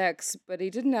have sex, but he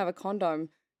didn't have a condom,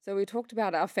 so we talked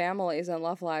about our families and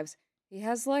love lives. He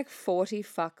has like 40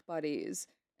 fuck buddies,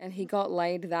 and he got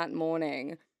laid that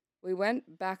morning. We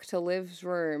went back to Liv's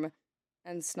room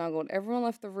and snuggled. Everyone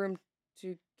left the room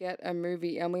to get a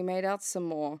movie, and we made out some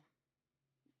more.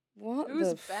 What Who's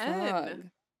the Ben? fuck?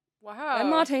 Wow. Ben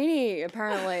Martini,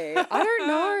 apparently. I don't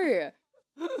know.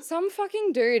 Some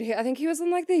fucking dude. I think he was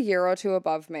in like the year or two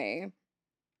above me.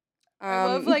 I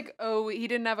love like, oh, he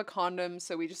didn't have a condom,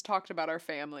 so we just talked about our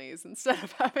families instead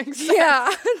of having sex.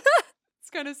 Yeah. It's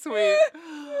kind of sweet.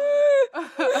 I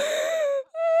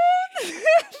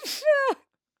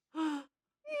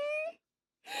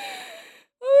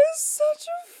was such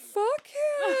a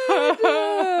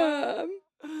fuckhead.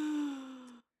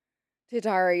 Dear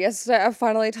Diary, yesterday I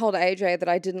finally told AJ that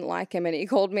I didn't like him and he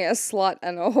called me a slut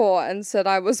and a whore and said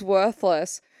I was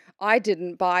worthless. I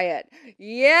didn't buy it.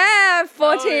 Yeah,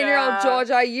 14-year-old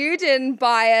Georgia, you didn't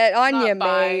buy it, on you, me. I'm not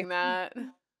buying that.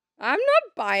 I'm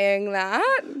not buying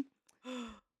that.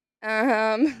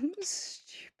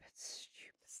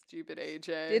 Stupid AJ.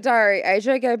 Dear Diary,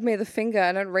 AJ gave me the finger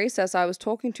and at recess I was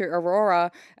talking to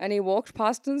Aurora and he walked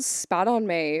past and spat on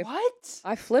me. What?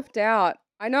 I flipped out.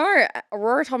 I know.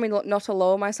 Aurora told me not to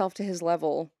lower myself to his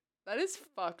level. That is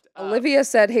fucked up. Olivia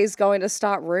said he's going to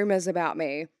start rumors about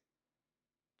me.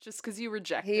 Just because you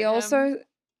rejected He him? also...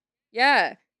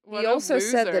 Yeah. What he also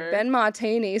said that loser. Ben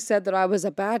Martini said that I was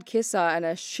a bad kisser and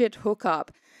a shit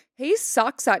hookup. He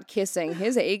sucks at kissing.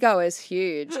 His ego is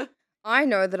huge. I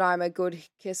know that I'm a good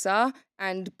kisser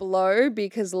and blow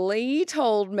because Lee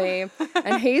told me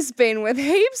and he's been with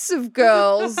heaps of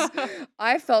girls.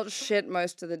 I felt shit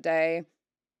most of the day.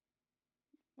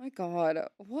 Oh my God,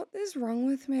 what is wrong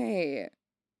with me?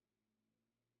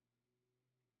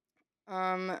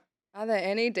 Are there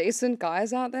any decent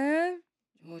guys out there?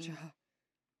 Georgia.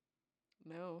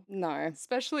 No. No.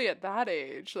 Especially at that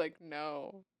age. Like,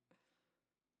 no.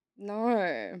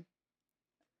 No.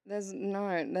 There's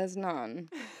none.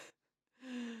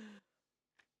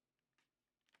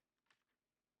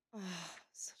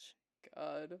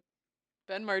 God.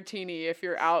 Ben Martini, if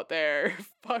you're out there,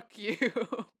 fuck you.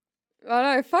 Oh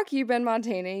no, fuck you, Ben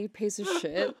Martini, you piece of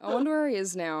shit. I wonder where he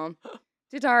is now.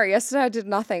 Dear Diary, yesterday I did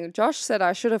nothing. Josh said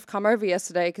I should have come over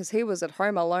yesterday because he was at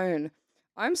home alone.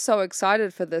 I'm so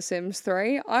excited for The Sims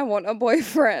 3. I want a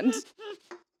boyfriend.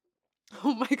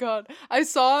 Oh my god. I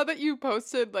saw that you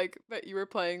posted, like, that you were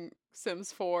playing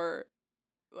Sims 4,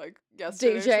 like,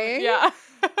 yesterday. DJing? Yeah.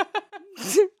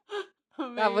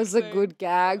 That was a good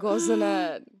gag, wasn't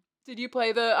it? Did you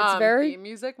play the theme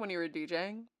music when you were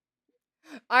DJing?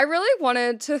 I really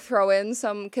wanted to throw in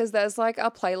some, because there's like a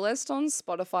playlist on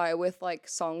Spotify with like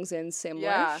songs in Simlish.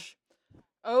 Yeah.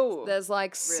 Oh. There's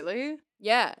like... Really?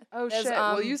 Yeah. Oh there's, shit.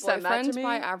 Will you send that to me?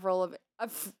 by Avril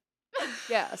Lavigne.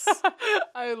 Yes.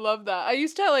 I love that. I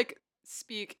used to like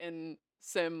speak in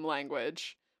Sim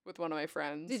language with one of my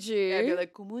friends. Did you? Yeah, I'd be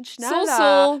like,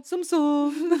 Sol. Sum.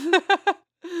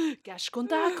 Gash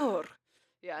kontakor.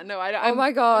 Yeah, no, oh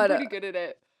my god. I'm pretty good at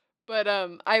it. But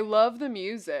I love the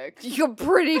music. You're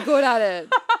pretty good at it.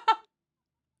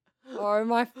 Oh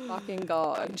my fucking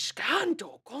god.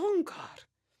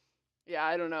 Yeah,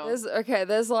 I don't know.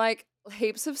 There's like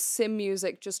heaps of Sim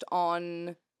music just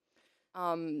on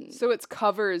so it's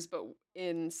covers but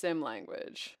in Sim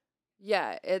language.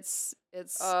 Yeah, it's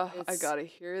I gotta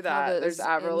hear that. There's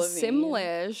Avril Lavigne.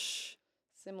 Simlish.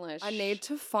 I need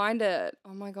to find it.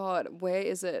 Oh my god, where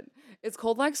is it? It's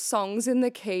called like Songs in the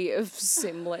Key of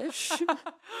Simlish.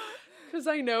 Because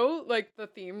I know like the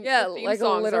theme. Yeah, the theme like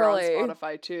songs literally. are on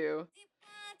Spotify too.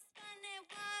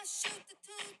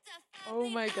 Oh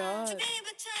my god.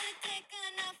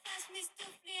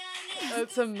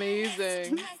 That's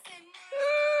amazing.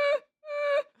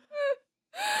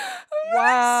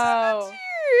 Wow.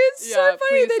 It's so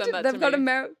funny. They've got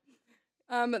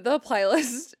the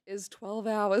playlist is 12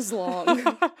 hours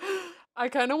long. I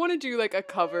kind of want to do like a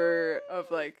cover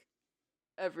of like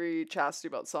every Chastity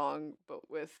Belt song, but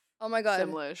with oh my god,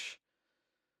 Simlish.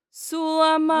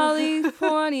 Sula Mali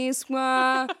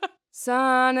Poniswa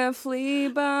Sana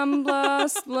Fleabam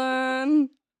Blastlen.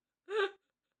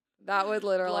 That would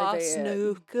literally be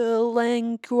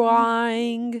it.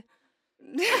 Crying.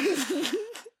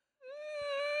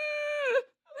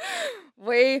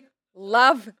 We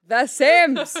love The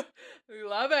Sims. We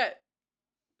love it.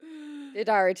 Dear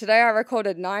Diary, today I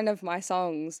recorded 9 of my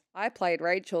songs. I played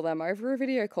Rachel them over a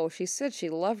video call. She said she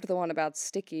loved the one about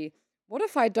Sticky. What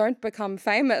if I don't become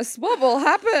famous? What will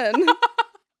happen?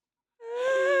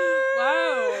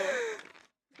 Wow.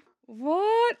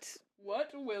 What? What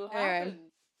will happen?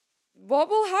 What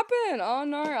will happen? Oh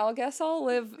no, I guess I'll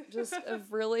live just a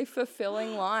really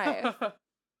fulfilling life.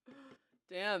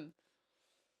 Damn.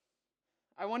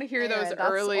 I want to hear those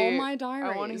early. All my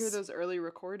diaries. I want to hear those early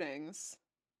recordings.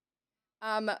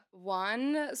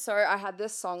 So I had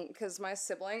this song because my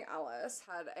sibling Alice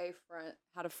had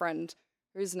a friend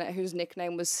whose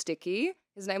nickname was Sticky.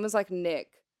 His name was like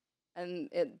Nick, and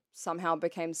it somehow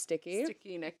became Sticky.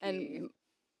 Sticky Nicky. And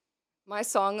my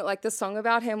song, like the song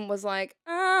about him, was like,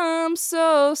 I'm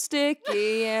so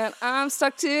sticky and I'm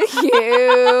stuck to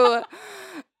you.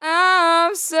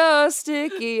 I'm so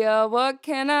sticky, oh, what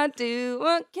can I do?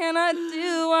 What can I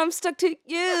do? I'm stuck to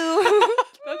you.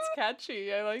 That's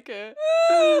catchy. I like it.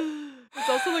 It's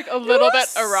also like a little bit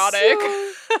erotic.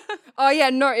 Oh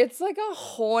yeah, no, it's like a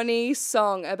horny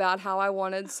song about how I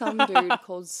wanted some dude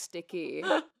called Sticky.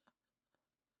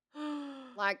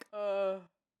 Like,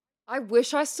 I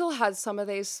wish I still had some of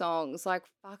these songs. Like,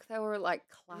 fuck, they were like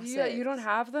classics. Yeah, you don't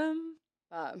have them?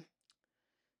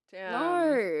 Damn.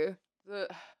 No.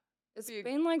 It's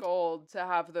been like gold to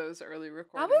have those early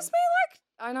recordings. That was me, like,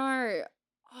 I know.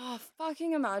 Oh,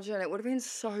 fucking imagine. It would have been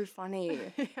so funny.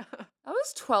 Yeah. That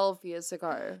was 12 years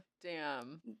ago.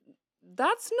 Damn.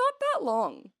 That's not that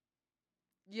long.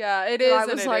 Yeah, it is. I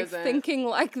was like isn't. thinking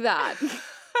like that.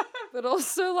 But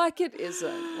also like it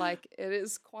isn't. Like it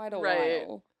is quite a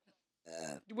while.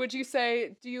 Would you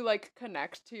say, do you like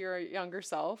connect to your younger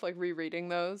self, like rereading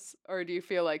those? Or do you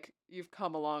feel like you've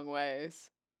come a long ways?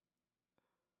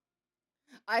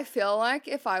 I feel like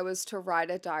if I was to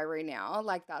write a diary now,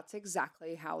 like that's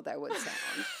exactly how they would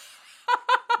sound.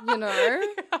 You know?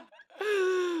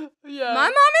 Yeah. My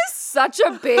mom is such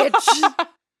a bitch.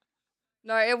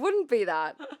 No, it wouldn't be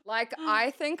that. Like, I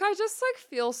think I just, like,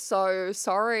 feel so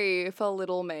sorry for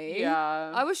little me.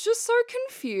 Yeah. I was just so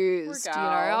confused, you know?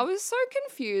 I gal. was so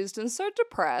confused and so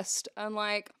depressed. And,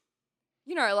 like,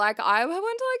 you know, like, I went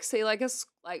to, like, see, like,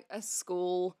 a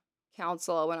school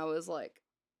counselor when I was, like,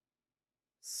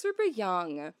 super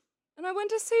young. And I went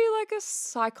to see, like, a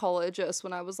psychologist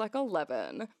when I was, like,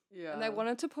 11. Yeah. And they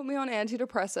wanted to put me on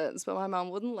antidepressants, but my mum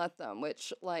wouldn't let them,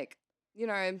 which, like, you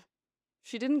know,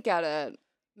 she didn't get it.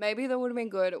 Maybe that would have been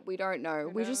good. We don't know.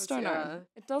 We just don't know.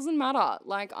 It doesn't matter.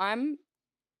 Like, I'm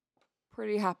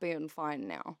pretty happy and fine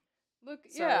now. Look,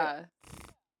 So, yeah.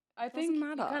 I think doesn't you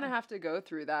matter. kind of have to go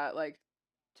through that, like,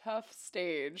 tough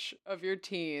stage of your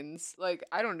teens. Like,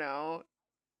 I don't know.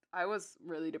 I was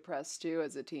really depressed too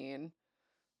as a teen.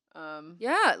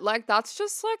 Yeah, like, that's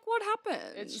just, like, what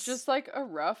happens. It's just, like, a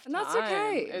rough And time. that's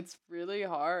okay. It's really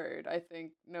hard, I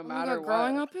think, no Oh my matter God, what.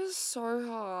 growing up is so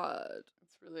hard.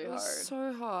 It's really It hard. was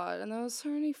so hard. And there was so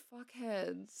many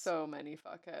fuckheads. So many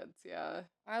fuckheads, yeah.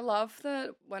 I love that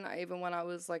when I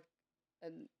was, like,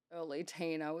 an early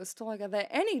teen, I was still like, are there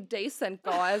any decent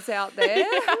guys out there?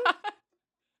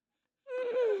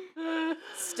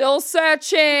 Still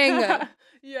searching.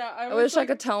 Yeah, I wish I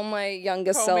could tell my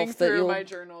younger combing self that through you'll. my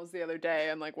journals the other day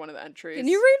and like one of the entries. Can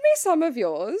you read me some of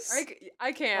yours?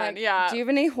 I can, Like, yeah. Do you have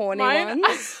any horny Mine,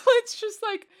 ones? it's just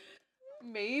like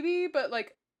maybe, but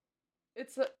like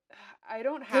it's I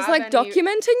don't have Because like any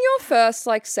documenting your first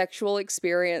like sexual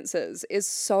experiences is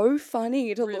so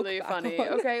funny to really look back funny.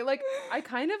 on. Okay, like I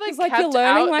kind of like 'Cause, like, kept you're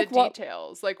learning, out like, the what-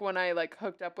 details. Like when I like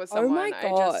hooked up with Oh someone, my I just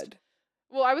God.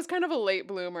 well, I was kind of a late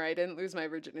bloomer. I didn't lose my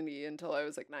virginity until I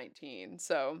was like 19.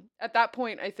 So at that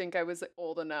point, I think I was like,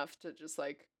 old enough to just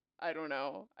like, I don't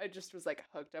know. I just was like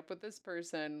hooked up with this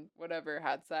person, whatever,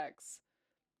 had sex.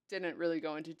 Didn't really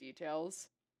go into details.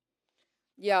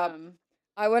 Yeah,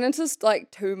 I went into like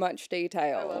too much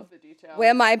detail. I love the details.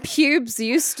 Where my pubes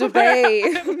used to be.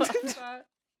 I love that.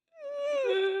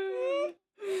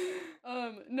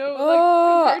 No, Oh.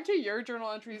 like compared to your journal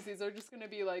entries, these are just gonna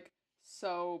be like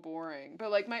so boring.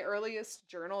 But like my earliest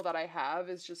journal that I have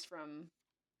is just from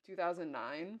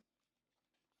 2009.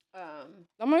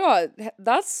 Oh my God,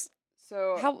 that's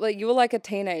So how like you were like a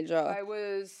teenager. I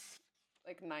was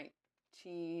like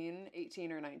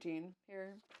 18 or 19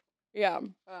 here. Yeah.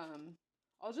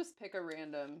 I'll just pick a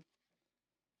random.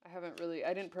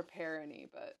 I didn't prepare any,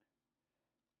 but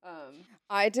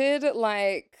I did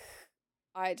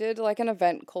like an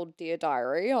event called Dear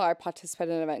Diary. Or I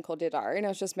participated in an event called Dear Diary, and it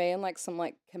was just me and like some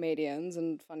like comedians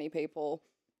and funny people.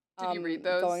 Did you read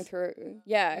those? Going through,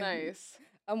 yeah. Nice.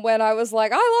 And when I was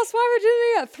like, I lost my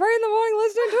virginity at 3 a.m.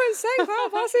 listening to Insane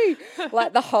Clown Posse,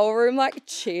 like the whole room like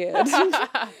cheered,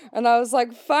 and I was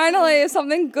like, finally,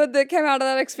 something good that came out of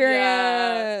that experience.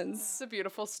 Yeah, it's a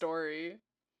beautiful story.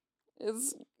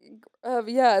 It's,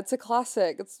 yeah, it's a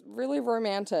classic. It's really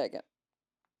romantic.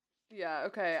 Yeah.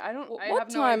 Okay. I have What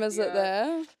no time is it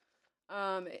idea.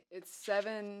 there? It's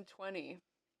 7:20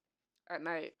 at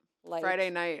night. Late. Friday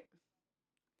night.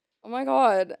 Oh my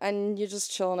God. And you're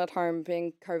just chilling at home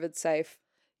being COVID safe.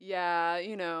 Yeah,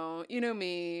 you know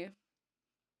me.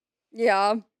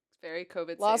 Yeah. It's very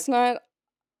COVID Last safe. night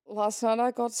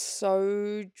I got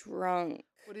so drunk.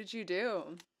 What did you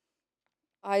do?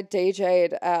 I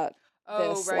DJ'd at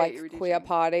Oh, this right, you were like queer DJing.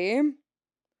 party.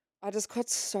 I just got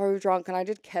so drunk and I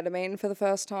did ketamine for the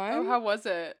first time. Oh, how was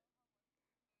it?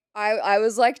 I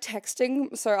was like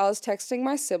texting, so I was texting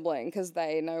my sibling because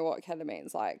they know what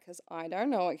ketamine's like, because I don't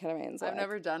know what ketamine's like. I've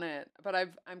never done it, but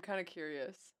I'm kind of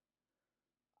curious.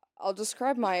 I'll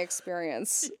describe my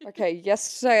experience. Okay,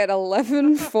 yesterday at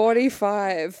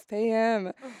 11:45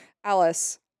 p.m.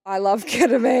 Alice, I love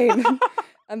ketamine.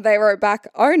 And they wrote back,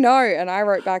 oh no. And I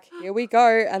wrote back, here we go.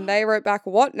 And they wrote back,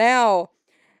 what now?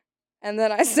 And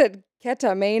then I said,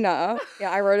 ketamina.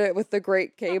 Yeah, I wrote it with the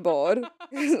Greek keyboard.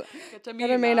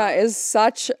 Ketamina is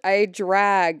such a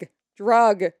drug,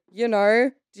 you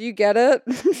know? Do you get it?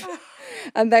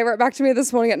 And they wrote back to me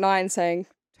this morning at 9 saying,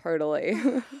 totally.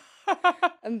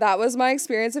 And that was my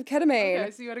experience of ketamine.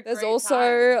 Okay, so you had a There's great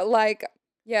also time. like,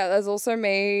 yeah, there's also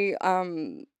me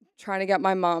trying to get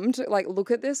my mum to like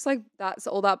look at this, like that's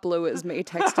all that blue is me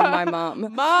texting my mum.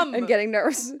 Mum! And getting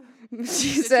nervous.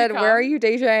 She Did said, she where are come? you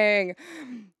DJing?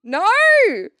 No!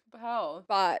 What the hell?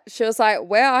 But she was like,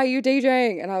 where are you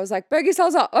DJing? And I was like, Bergie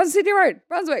Salsa on Sydney Road,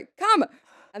 Brunswick, come.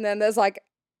 And then there's like,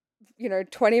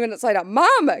 20 minutes later,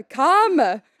 Mum, come.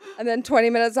 And then 20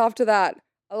 minutes after that,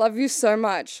 I love you so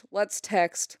much. Let's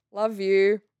text. Love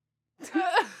you.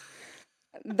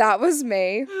 That was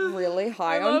me, really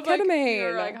high I on love, ketamine. Like,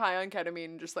 you're like high on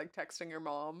ketamine, just like texting your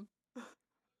mom.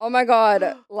 Oh my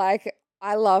God. Like,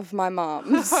 I love my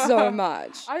mom so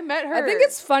much. I met her. I think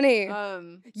it's funny.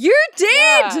 You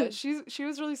Yeah, did! she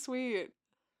was really sweet.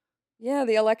 Yeah,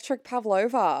 the electric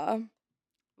Pavlova.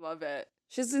 Love it.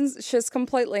 She's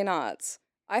completely nuts.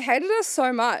 I hated her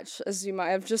so much, as you might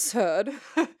have just heard.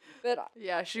 But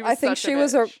yeah, she was. I think such she a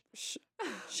was bitch.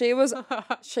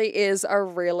 she is a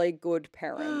really good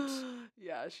parent.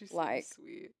 Yeah, she's Like, so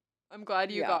sweet. I'm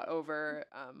glad you yeah. got over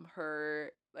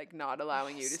her like not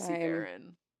allowing you to see Same.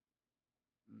 Baron.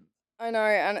 I know,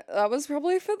 and that was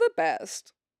probably for the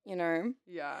best, you know?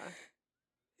 Yeah.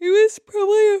 He was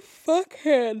probably a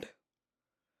fuckhead.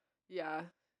 Yeah.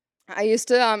 I used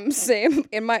to see him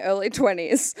in my early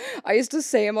 20s. I used to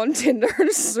see him on Tinder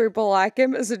and super like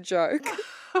him as a joke.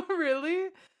 Really?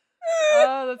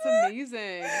 Oh, that's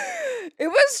amazing. It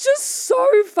was just so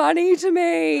funny to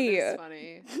me. That is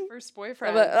funny. First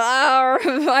boyfriend. But,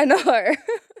 I know.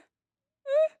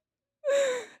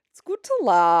 It's good to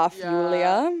laugh,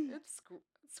 Julia.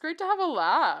 It's great to have a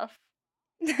laugh.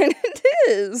 It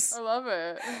is. I love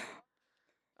it.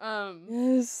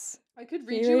 Yes. I could Can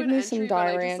read you you read an me entry, some but I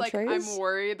diary just like entries? I'm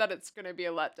worried that it's gonna be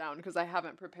a letdown because I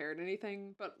haven't prepared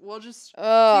anything. But we'll just so you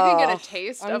Oh, can get a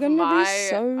taste I'm of gonna be my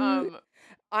so.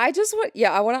 I just want.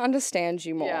 Yeah, I want to understand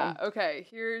you more. Yeah. Okay.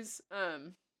 Here's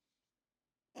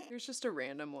just a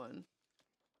random one.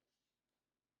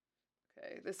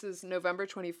 Okay, this is November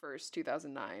 21st,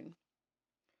 2009.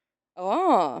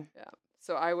 Oh. Yeah.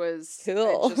 So I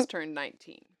Cool. just turned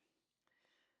 19.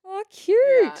 Oh, cute.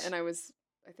 Yeah, and I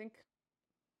think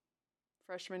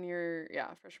freshman year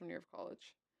of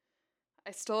college.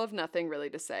 I still have nothing really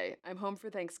to say. I'm home for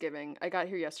Thanksgiving. I got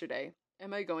here yesterday.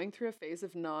 Am I going through a phase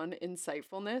of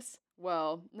non-insightfulness?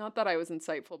 Well, not that I was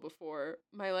insightful before.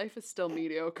 My life is still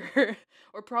mediocre,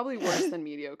 or probably worse than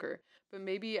mediocre, but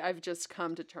maybe I've just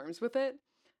come to terms with it.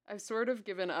 I've sort of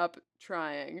given up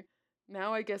trying.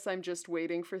 Now I guess I'm just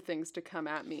waiting for things to come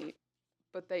at me,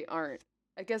 but they aren't.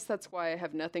 I guess that's why I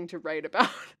have nothing to write about.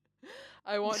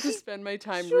 I want to spend my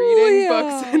time reading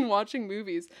books and watching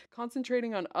movies,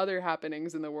 concentrating on other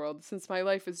happenings in the world, since my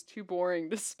life is too boring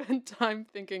to spend time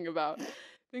thinking about.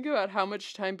 Think about how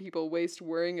much time people waste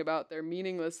worrying about their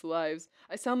meaningless lives.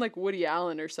 I sound like Woody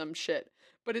Allen or some shit,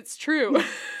 but it's true.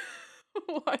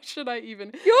 Why should I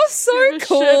even You're so give a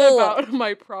cool. shit about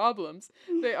my problems?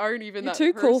 They aren't even You're that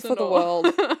too personal. cool for the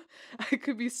world. I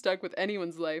could be stuck with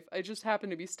anyone's life. I just happen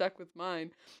to be stuck with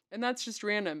mine. And that's just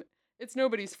random. It's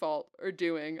nobody's fault or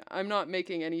doing. I'm not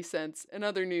making any sense. In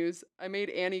other news, I made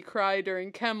Annie cry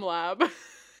during chem lab.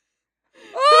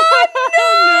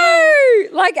 Oh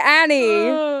no! Like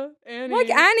Annie. Annie. Like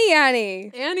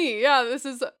Annie. Annie, yeah, this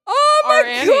is Oh our my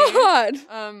Annie.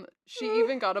 god! She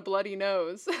even got a bloody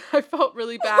nose. I felt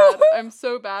really bad. I'm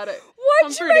so bad at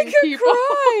Why'd you comforting make her people.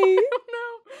 cry?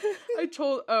 I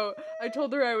don't know. I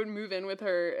told her I would move in with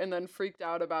her and then freaked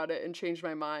out about it and changed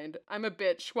my mind. I'm a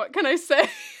bitch. What can I say?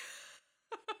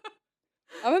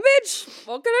 I'm a bitch.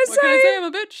 What can I say? What can I say? I'm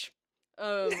a bitch.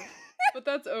 But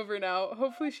that's over now.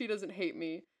 Hopefully she doesn't hate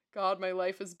me. God, my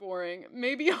life is boring.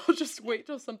 Maybe I'll just wait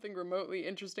till something remotely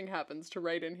interesting happens to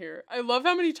write in here. I love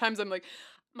how many times I'm like,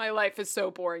 my life is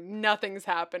so boring. Nothing's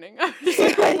happening. I'm just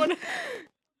like, what?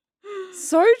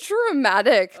 So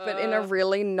dramatic, but in a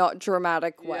really not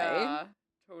dramatic way. Yeah,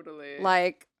 totally.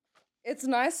 Like, it's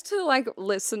nice to, like,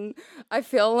 listen. I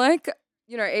feel like,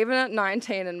 you know, even at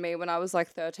 19 and me, when I was, like,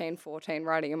 13, 14,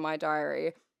 writing in my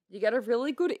diary, you get a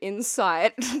really good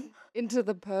insight into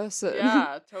the person.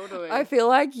 Yeah, totally. I feel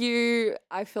like you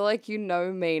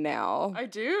know me now. I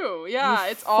do. Yeah,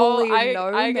 You it's all fully know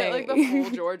I get like the me.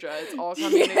 full Georgia. It's all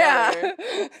coming together.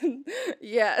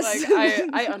 Yes. Like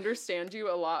I understand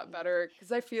you a lot better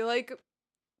because I feel like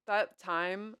that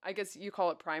time, I guess you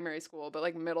call it primary school, but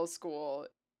like middle school,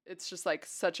 it's just like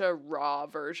such a raw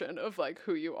version of like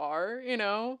who you are, you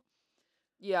know?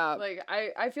 Yeah. Like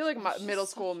I feel like my middle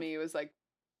school me was like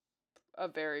a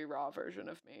very raw version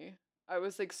of me. I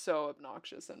was like so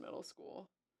obnoxious in middle school.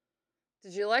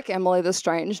 Did you like Emily the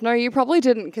Strange? No, you probably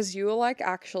didn't because you were like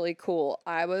actually cool.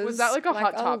 I was. Was that like a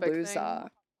Hot Topic loser. thing?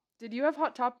 Did you have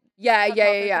Hot Topic? Yeah. Topic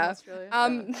in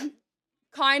Australia?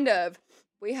 Kind of.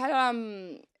 We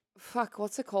had fuck,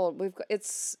 what's it called?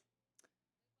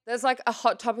 There's like a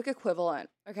Hot Topic equivalent.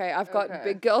 Okay, I've got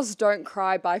Big Girls Don't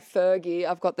Cry by Fergie.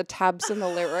 I've got the tabs and the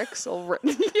lyrics all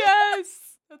written. Yes,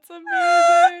 that's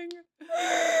amazing.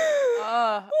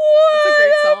 That's a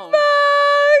great song.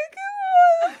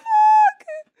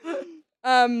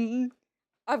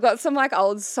 I've got some like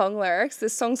old song lyrics.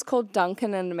 This song's called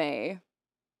Duncan and Me.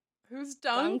 Who's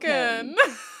Duncan?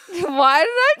 Why did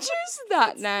I choose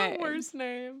that It's name? the worst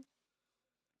name.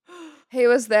 He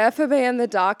was there for me in the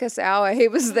darkest hour. He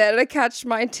was there to catch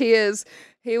my tears.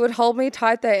 He would hold me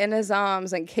tight there in his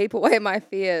arms and keep away my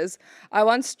fears. I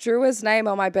once drew his name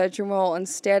on my bedroom wall and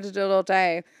stared at it all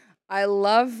day. I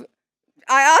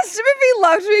asked him if he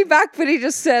loved me back, but he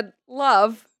just said,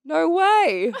 love? No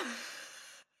way.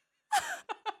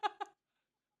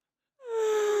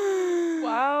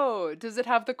 Wow. Does it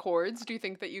have the chords? Do you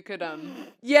think that you could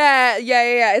Yeah.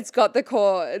 It's got the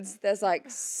chords. There's like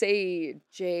C,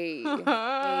 G,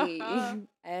 E,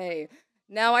 A.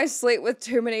 Now I sleep with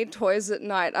too many toys at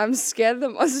night. I'm scared the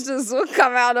monsters will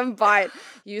come out and bite.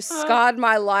 You scarred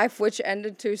my life, which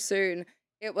ended too soon.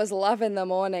 It was love in the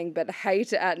morning, but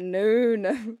hate at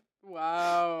noon.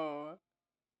 Wow.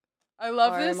 I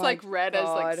love this my like read as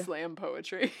like God. slam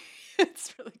poetry.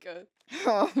 It's really good.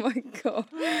 Oh my God.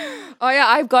 Oh yeah,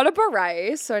 I've got a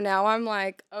beret, so now I'm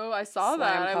like Oh, I saw slam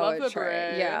that. I love the poetry.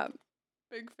 beret. Yeah.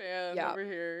 Big fan Yeah. over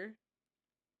here.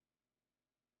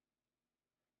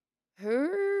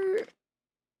 Who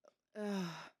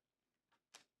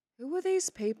were these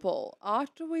people?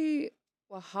 After we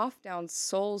were half down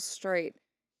Saul Street,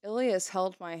 Ilias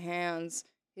held my hands.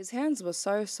 His hands were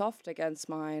so soft against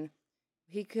mine.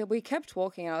 We kept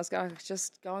walking. I was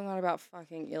just going on about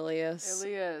fucking Ilias.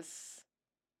 Ilias.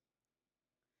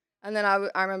 And then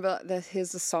I remember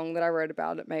here's the song that I wrote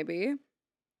about it maybe.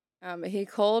 He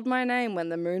called my name when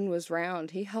the moon was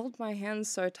round. He held my hands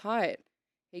so tight.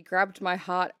 He grabbed my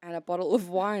heart and a bottle of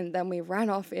wine. Then we ran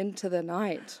off into the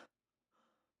night.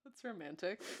 That's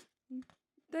romantic.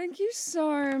 Thank you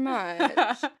so much.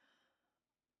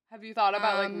 Have you thought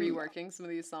about like reworking some of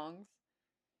these songs?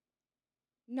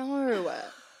 No,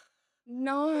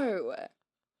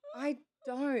 I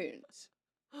don't.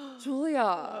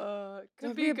 Julia, Could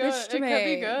don't be be a good. bitch to It could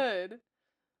be me. good.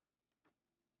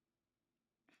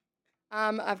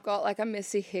 I've got like a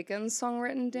Missy Higgins song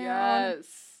written down.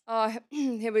 Yes. Oh,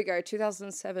 here we go.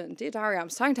 2007. Dear Diary, I'm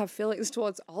starting to have feelings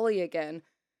towards Ollie again,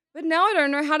 but now I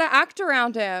don't know how to act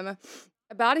around him.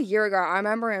 About a year ago, I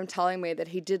remember him telling me that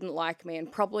he didn't like me and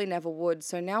probably never would.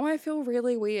 So now I feel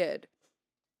really weird.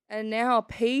 And now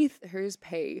P, who's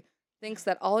P, thinks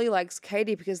that Ollie likes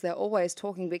Katie because they're always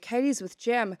talking, but Katie's with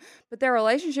Jem. But their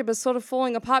relationship is sort of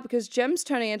falling apart because Jem's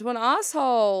turning into an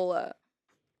asshole.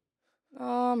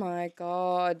 Oh my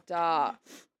God.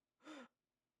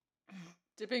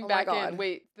 Dipping Oh my back God. in.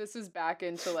 Wait, this is back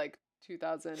into like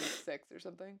 2006 or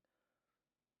something.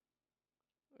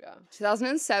 Yeah.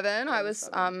 2007, I was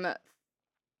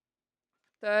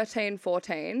 13,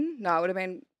 14. No, it would have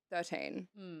been 13.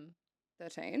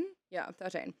 13? Yeah,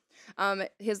 13.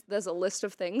 There's a list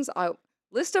of things I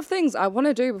want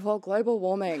to do before global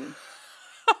warming.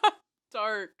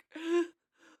 Dark.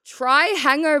 Try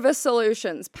hangover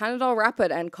solutions, Panadol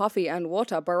Rapid and coffee and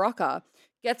water, Barocca.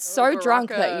 Get so drunk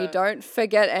that you Barocca. don't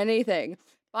forget anything.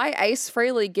 Buy Ace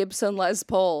Frehley Gibson Les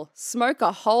Paul. Smoke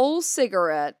a whole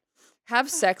cigarette. Have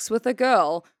sex with a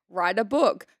girl. Write a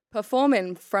book. Perform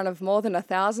in front of more than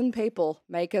 1,000 people.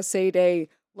 Make a CD.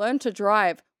 Learn to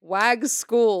drive. Wag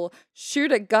school.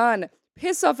 Shoot a gun.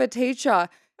 Piss off a teacher.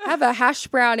 Have a hash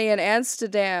brownie in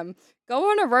Amsterdam.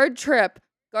 Go on a road trip.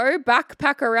 Go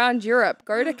backpack around Europe.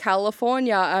 Go to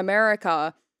California,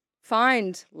 America.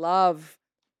 Find love.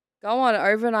 Go on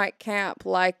overnight camp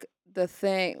like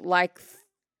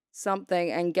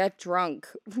something and get drunk.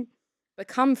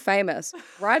 Become famous.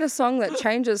 Write a song that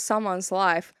changes someone's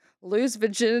life. Lose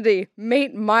virginity.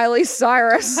 Meet Miley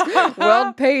Cyrus.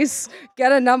 World peace.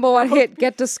 Get a #1 hit.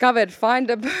 Get discovered. Find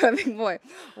a perfect boy.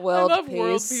 World I love peace.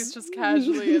 world peace just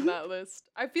casually in that list.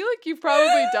 I feel like you've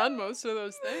probably done most of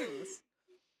those things.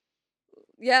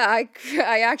 Yeah,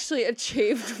 I actually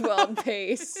achieved world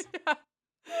peace. Yeah.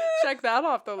 Check that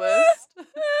off the list.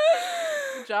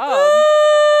 Good job.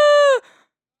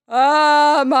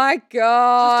 Oh my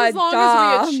God. Just as long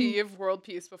as we achieve world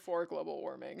peace before global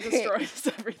warming destroys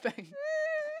everything.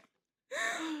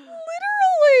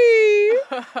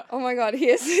 Literally. Oh my God,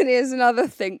 here's another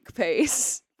think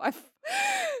piece by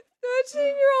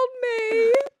 13-year-old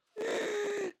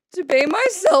me. To be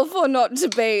myself or not to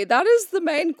be? That is the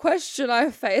main question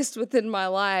I've faced within my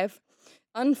life.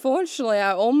 Unfortunately,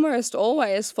 I almost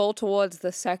always fall towards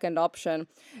the second option.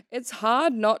 It's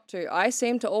hard not to. I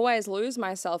seem to always lose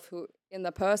myself in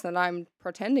the person that I'm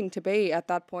pretending to be at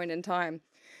that point in time.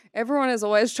 Everyone is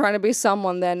always trying to be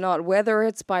someone they're not, whether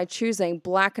it's by choosing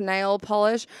black nail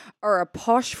polish or a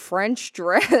posh French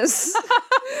dress.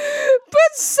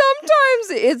 But sometimes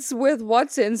it's with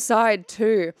what's inside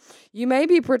too. You may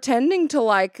be pretending to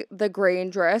like the green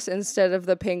dress instead of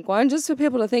the pink one just for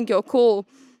people to think you're cool.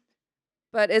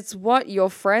 But it's what your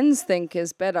friends think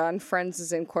is better, and friends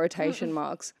is in quotation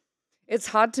marks. It's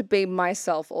hard to be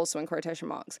myself, also in quotation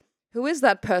marks. Who is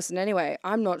that person anyway?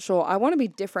 I'm not sure. I want to be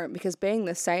different because being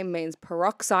the same means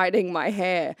peroxiding my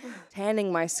hair,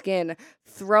 tanning my skin,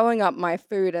 throwing up my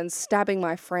food, and stabbing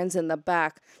my friends in the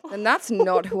back. And that's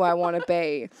not who I want to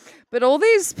be. But all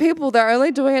these people, they're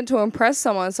only doing it to impress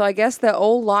someone. So I guess they're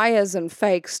all liars and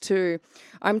fakes too.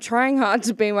 I'm trying hard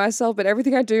to be myself, but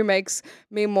everything I do makes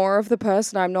me more of the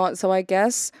person I'm not. So I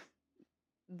guess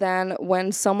then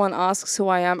when someone asks who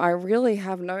I am, I really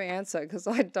have no answer because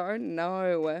I don't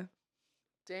know.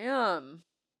 Damn.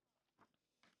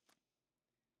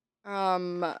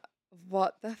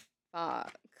 What the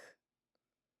fuck?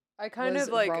 I kind was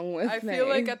of like wrong with I feel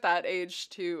like me? at that age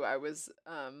too, I was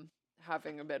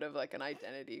having a bit of like an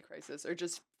identity crisis, or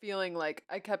just feeling like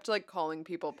I kept like calling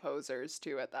people posers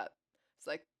too at that. It's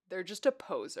like they're just a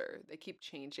poser. They keep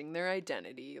changing their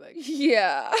identity. Like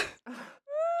Yeah.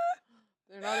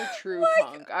 they're not a true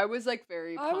Like, punk. I was like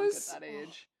very I punk was. at that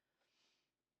age.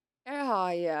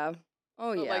 Yeah.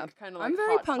 Oh, But yeah. like kind of like I'm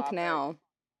very Hot punk Topic. now.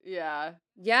 Yeah. I'm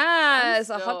Yes,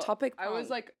 a hot still topic I was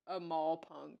punk. like a mall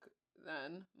punk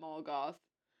then, mall goth.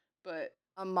 But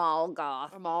A mall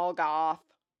goth. a mall goth.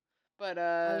 But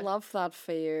I love that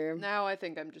for you. now I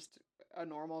think I'm just a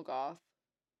normal goth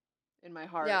in my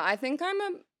heart. Yeah, I think I'm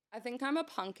a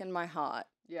punk in my heart,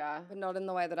 Yeah. but not in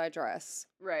the way that I dress.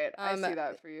 Right. I see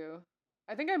that for you.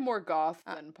 I think I'm more goth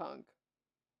than punk.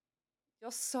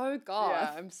 You're so goth.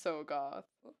 Yeah, I'm so goth.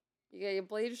 You got your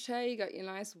bleached hair, you got your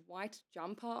nice white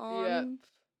jumper on. Yep.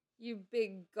 You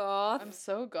big goth. I'm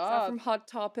so Is that goth. from Hot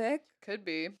Topic? Could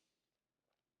be.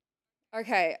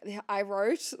 Okay, I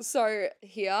wrote, so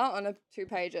here on 2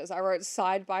 pages, I wrote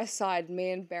side by side,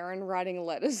 me and Baron writing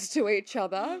letters to each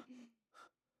other.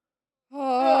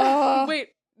 Oh, Wait,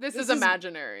 this this is is-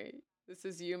 imaginary. This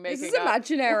is you making this is up.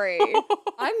 imaginary.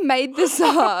 I made this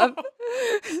up.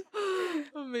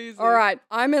 Amazing. All right,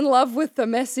 I'm in love with the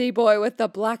messy boy with the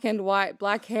black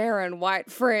hair and white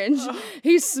fringe.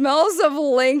 He smells of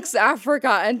Lynx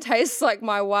Africa and tastes like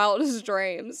my wildest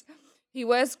dreams. He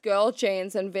wears girl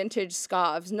jeans and vintage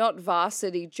scarves, not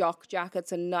varsity jock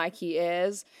jackets and Nike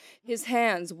Airs. His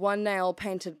hands, one nail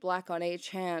painted black on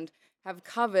each hand, have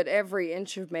covered every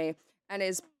inch of me, and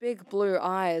his big blue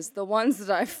eyes, the ones that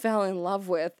I fell in love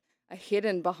with, are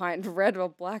hidden behind red or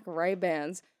black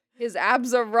Ray-Bans. His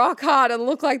abs are rock hard and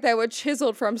look like they were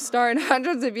chiseled from stone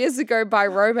hundreds of years ago by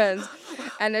Romans.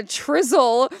 And a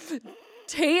trizzle,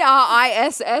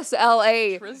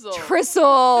 Trissle. Trizzle.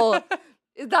 Tristle.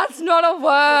 That's not a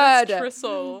What is word.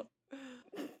 Tristle?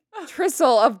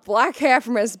 Tristle of black hair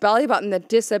from his belly button that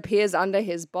disappears under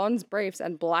his Bonds briefs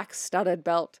and black studded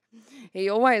belt. He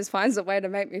always finds a way to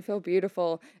make me feel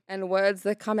beautiful, and words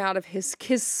that come out of his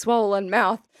kiss-swollen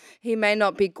mouth. He may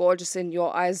not be gorgeous in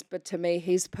your eyes, but to me,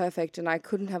 he's perfect, and I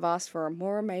couldn't have asked for a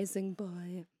more amazing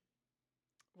boy.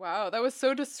 Wow, that was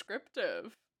so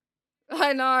descriptive.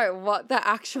 I know, what the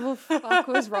actual fuck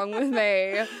was wrong with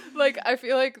me? Like, I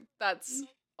feel like that's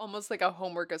almost like a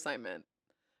homework assignment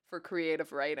for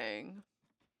creative writing.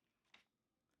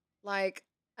 Like,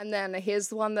 and then here's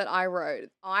the one that I wrote.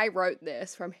 I wrote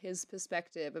this from his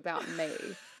perspective about me.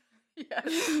 Yes.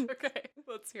 Okay,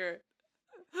 let's hear it.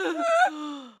 I'm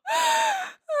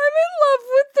in love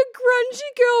with the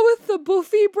grungy girl with the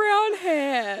buffy brown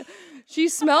hair. She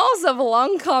smells of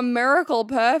Lancome Miracle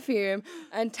perfume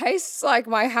and tastes like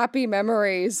my happy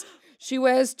memories. She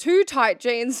wears 2 tight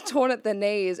jeans torn at the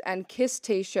knees and Kiss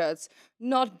t-shirts,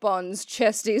 not Bonds,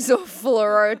 chesties, or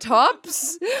fluoro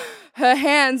tops. Her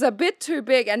hands, a bit too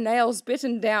big and nails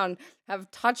bitten down, have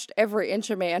touched every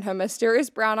inch of me, and her mysterious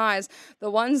brown eyes,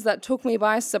 the ones that took me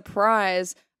by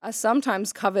surprise, are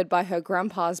sometimes covered by her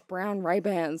grandpa's brown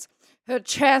Ray-Bans. Her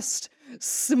chest,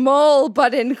 small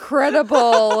but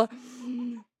incredible.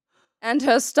 And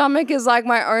her stomach is like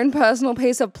my own personal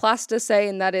piece of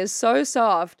plasticine that is so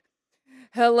soft.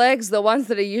 Her legs, the ones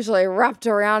that are usually wrapped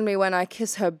around me when I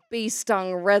kiss her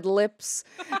bee-stung red lips,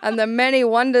 and the many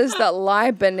wonders that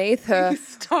lie beneath her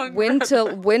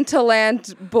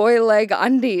Winterland boy leg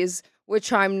undies,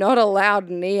 which I'm not allowed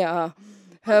near.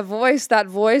 Her voice that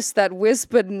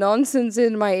whispered nonsense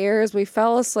in my ear as we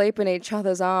fell asleep in each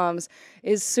other's arms,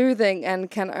 is soothing and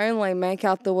can only make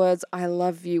out the words "I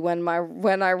love you" when I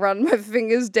run my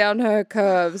fingers down her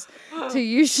curves. To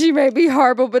you she may be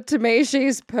horrible, but to me she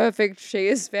is perfect. She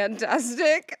is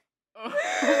fantastic. Oh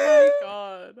my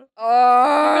god.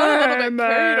 Oh, You're really a little bit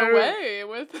carried away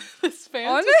with this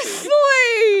fantasy.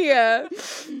 honestly. I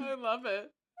love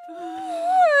it.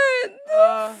 What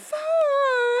the fuck?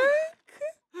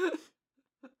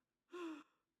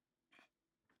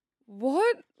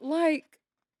 What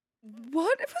was wrong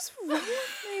with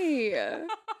me?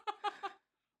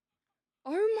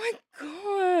 Oh my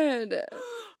god.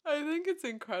 I think it's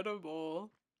incredible.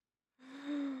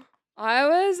 I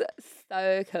was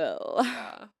so cool.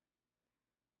 Yeah.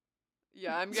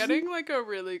 Yeah, I'm getting like a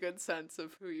really good sense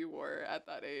of who you were at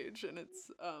that age, and it's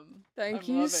Thank I'm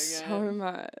you loving so it.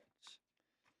 much.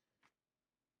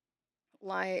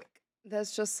 Like,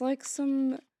 there's just like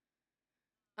some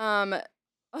oh,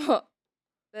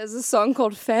 there's a song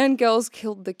called Fangirls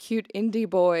Killed the Cute Indie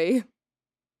Boy.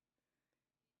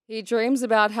 He dreams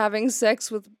about having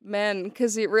sex with men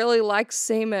because he really likes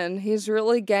semen. He's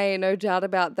really gay, no doubt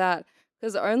about that,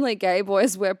 because only gay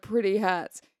boys wear pretty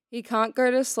hats. He can't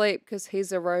go to sleep because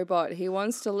he's a robot. He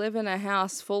wants to live in a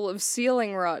house full of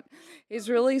ceiling rot. He's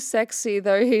really sexy,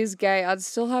 though he's gay. I'd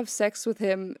still have sex with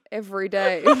him every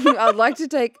day. I'd like to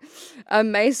take a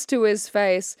mace to his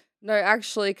face. No,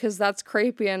 actually, because that's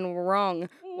creepy and wrong.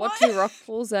 What do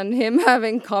Rockfalls and him have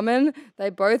in common? They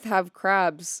both have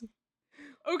crabs.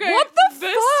 Okay. What the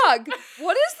fuck?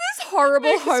 What is this horrible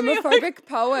makes me, homophobic like,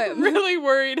 poem? really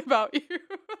worried about you.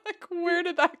 Like, where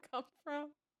did that come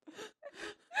from?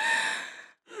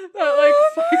 That like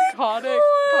psychotic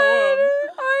poem.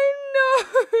 I know.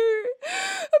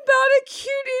 About a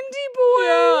cute indie boy.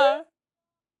 Yeah.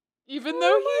 Even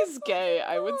though Oh my he's gay,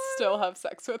 I would God. still have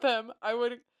sex with him. I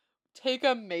would take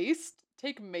mace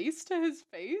to his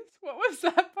face. What was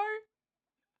that part?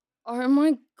 Oh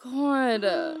my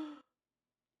god.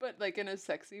 But like in a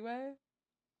sexy way.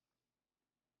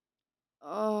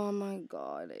 Oh my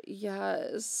god.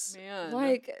 Yes. Man.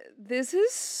 Like, this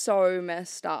is so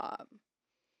messed up.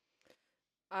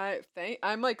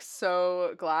 I'm like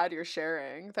so glad you're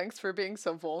sharing. Thanks for being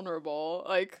so vulnerable.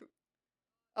 Like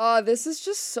Oh, this is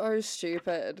just so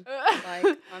stupid.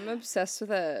 Like, I'm obsessed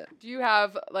with it. do you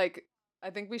have like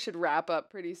I think we should wrap up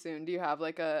pretty soon. Do you have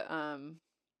like a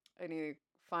any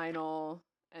final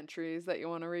entries that you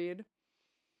want to read?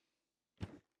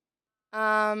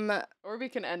 Or we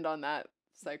can end on that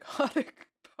psychotic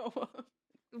poem.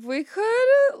 We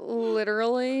could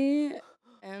literally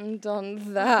end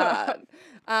on that.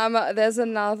 There's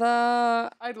another.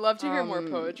 I'd love to hear more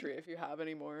poetry if you have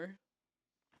any more.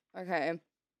 Okay.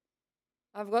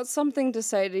 I've got something to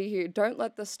say to you. Don't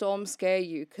let the storm scare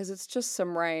you, 'cause it's just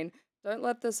some rain. Don't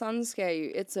let the sun scare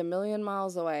you. It's a million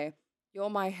miles away. You're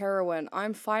my heroine.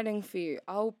 I'm fighting for you.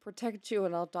 I'll protect you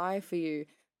and I'll die for you.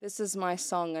 This is my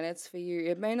song and it's for you.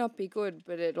 It may not be good,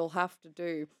 but it'll have to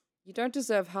do. You don't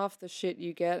deserve half the shit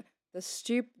you get. They're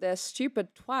stupid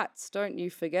twats, don't you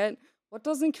forget. What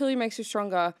doesn't kill you makes you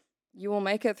stronger. You will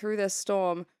make it through this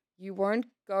storm. You won't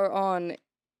go on.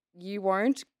 You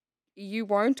won't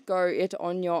go it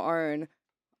on your own.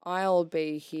 I'll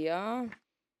be here.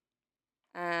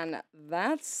 And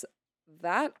that's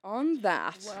that on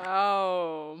that.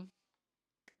 Wow.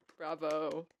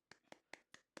 Bravo.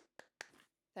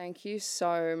 Thank you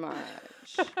so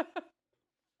much.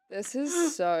 This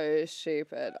is so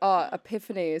stupid. Oh,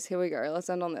 epiphanies. Here we go. Let's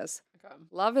end on this. Okay.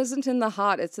 Love isn't in the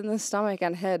heart, it's in the stomach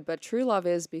and head, but true love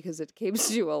is because it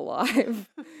keeps you alive.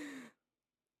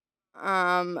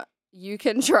 You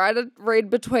can try to read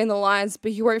between the lines,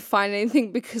 but you won't find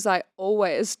anything because I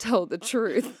always tell the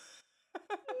truth.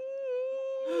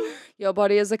 Your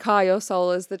body is a car, your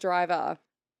soul is the driver.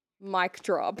 Mic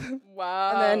drop.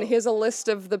 Wow. And then here's a list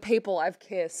of the people I've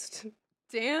kissed.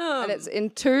 Damn. And it's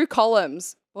in 2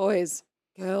 columns. Boys,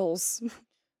 girls.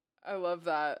 I love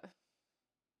that.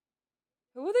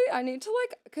 Who are they? I need to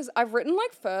because I've written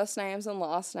like first names and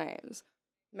last names.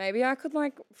 Maybe I could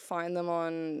like find them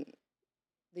on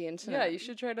the internet. Yeah, you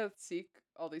should try to seek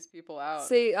all these people out.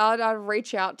 See, I'd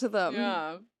reach out to them.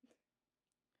 Yeah.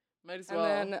 Might as well.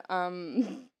 And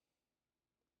then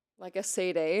like a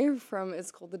CD from,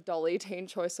 it's called the Dolly Teen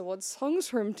Choice Awards, songs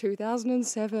from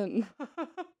 2007,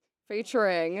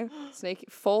 featuring Sneaky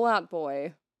Fallout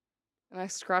Boy. And I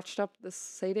scratched up, the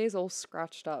CD's all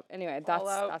scratched up. Anyway, that's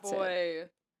Boy.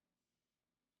 it.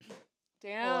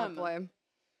 Damn. Fallout Boy.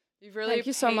 You've really Thank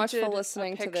you so much for painted a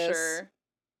listening to this. picture.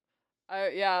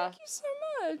 Yeah. Thank you so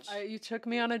much. You took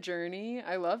me on a journey.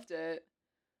 I loved it.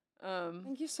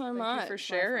 Thank you so thank much you for my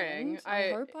sharing. friend.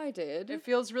 I hope I did. It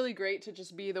feels really great to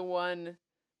just be the one,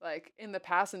 like, in the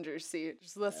passenger seat,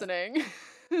 just listening.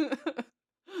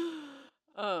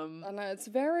 I know, it's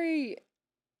very,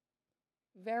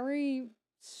 very,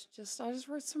 I just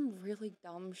wrote some really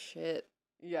dumb shit.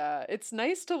 Yeah, it's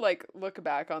nice to, like, look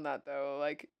back on that, though.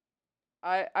 Like,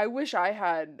 I wish I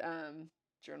had,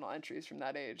 journal entries from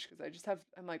that age, because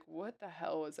I'm like, what the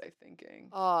hell was I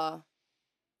thinking?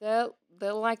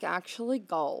 They're like actually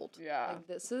gold. Yeah,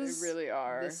 Like, they really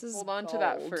are. This is Hold on gold. to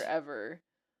that forever.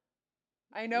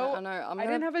 I know. I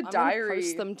didn't have a I'm gonna diary.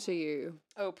 post them to you.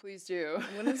 Oh, please do.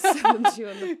 I'm gonna send them to you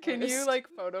in the Can you post. like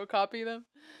photocopy them?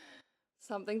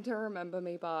 Something to remember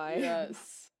me by.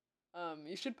 Yes.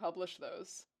 You should publish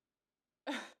those.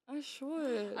 I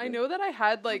should. I know that I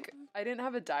had like I didn't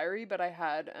have a diary, but I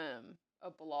had a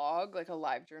blog, like a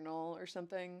live journal or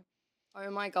something. Oh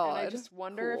my god. And I just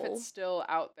wonder if Cool. it's still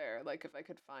out there, like if I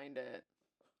could find it.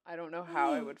 I don't know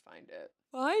how I would find it.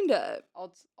 Find it.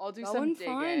 I'll do Go some and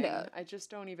digging. find it. I just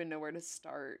don't even know where to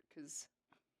start cuz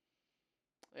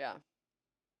yeah.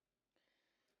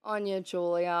 Anya,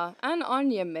 Julia, and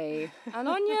Anya, me, and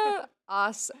Anya,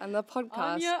 us, and the podcast,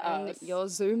 Anya, and us. your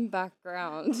Zoom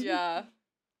background. Yeah.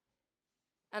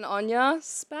 And Anya,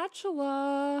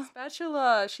 spatula.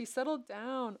 Spatula, she settled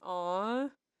down. Aw.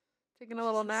 Taking a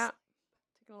little nap.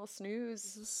 Taking a little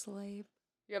snooze. Asleep.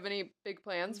 You have any big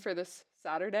plans for this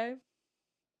Saturday?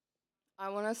 I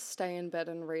want to stay in bed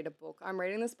and read a book. I'm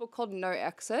reading this book called No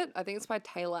Exit. I think it's by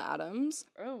Taylor Adams.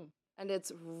 Oh. And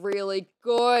it's really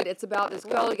good. It's about this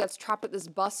girl who gets trapped at this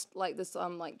bus, like this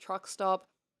like truck stop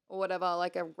or whatever,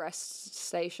 like a rest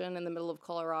station in the middle of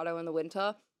Colorado in the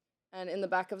winter. And in the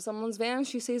back of someone's van,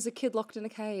 she sees a kid locked in a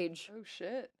cage. Oh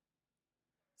shit.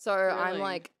 So I'm Really?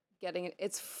 like getting it.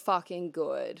 It's fucking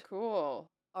good. Cool.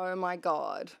 Oh my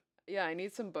god. Yeah, I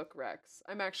need some book recs.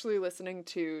 I'm actually listening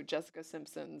to Jessica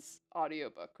Simpson's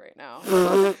audiobook right now.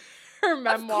 Her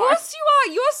memoir. Of course you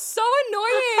are. You're so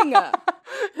annoying.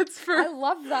 It's for I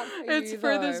love that for it's you,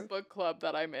 for this though. book club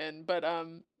that I'm in, but Oh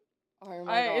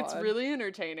my god. it's really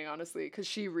entertaining honestly cuz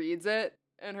she reads it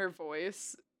and her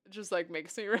voice just like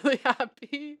makes me really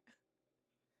happy.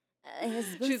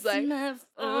 She's like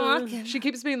she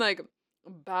keeps being like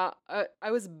I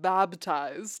was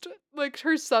baptized. Like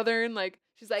her southern like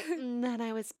she's like and then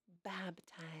I was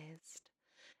baptized.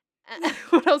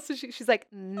 What else is she's like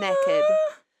naked.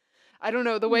 I don't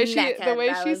know the way she says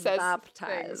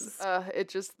things. It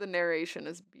just the narration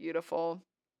is beautiful.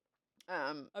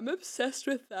 I'm obsessed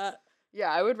with that.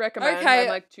 Yeah, I would recommend. Okay. I'm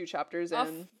like 2 chapters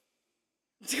in.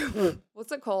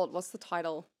 What's it called? What's the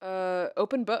title?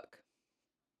 Open book.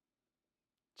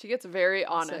 She gets very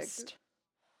Classic. honest.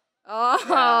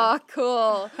 Oh,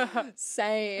 cool.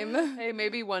 Same. Hey,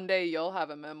 maybe one day you'll have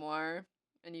a memoir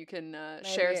and you can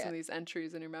share Maybe. some of these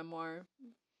entries in your memoir.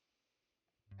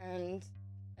 And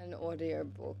an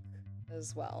audiobook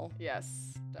as well.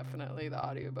 Yes, definitely the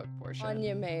audiobook portion.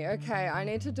 Anya, me. Okay, I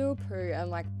need to do a poo and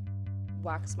like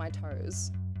wax my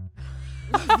toes.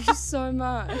 Love you so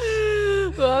much.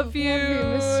 Love you.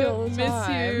 Miss you all the Miss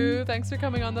time. you. Thanks for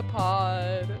coming on the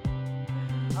pod.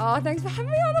 Oh, thanks for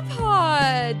having me on the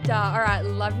pod. All right,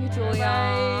 love you, Julia.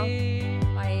 Bye.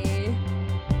 Bye.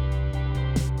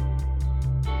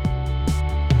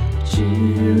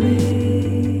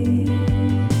 Julie.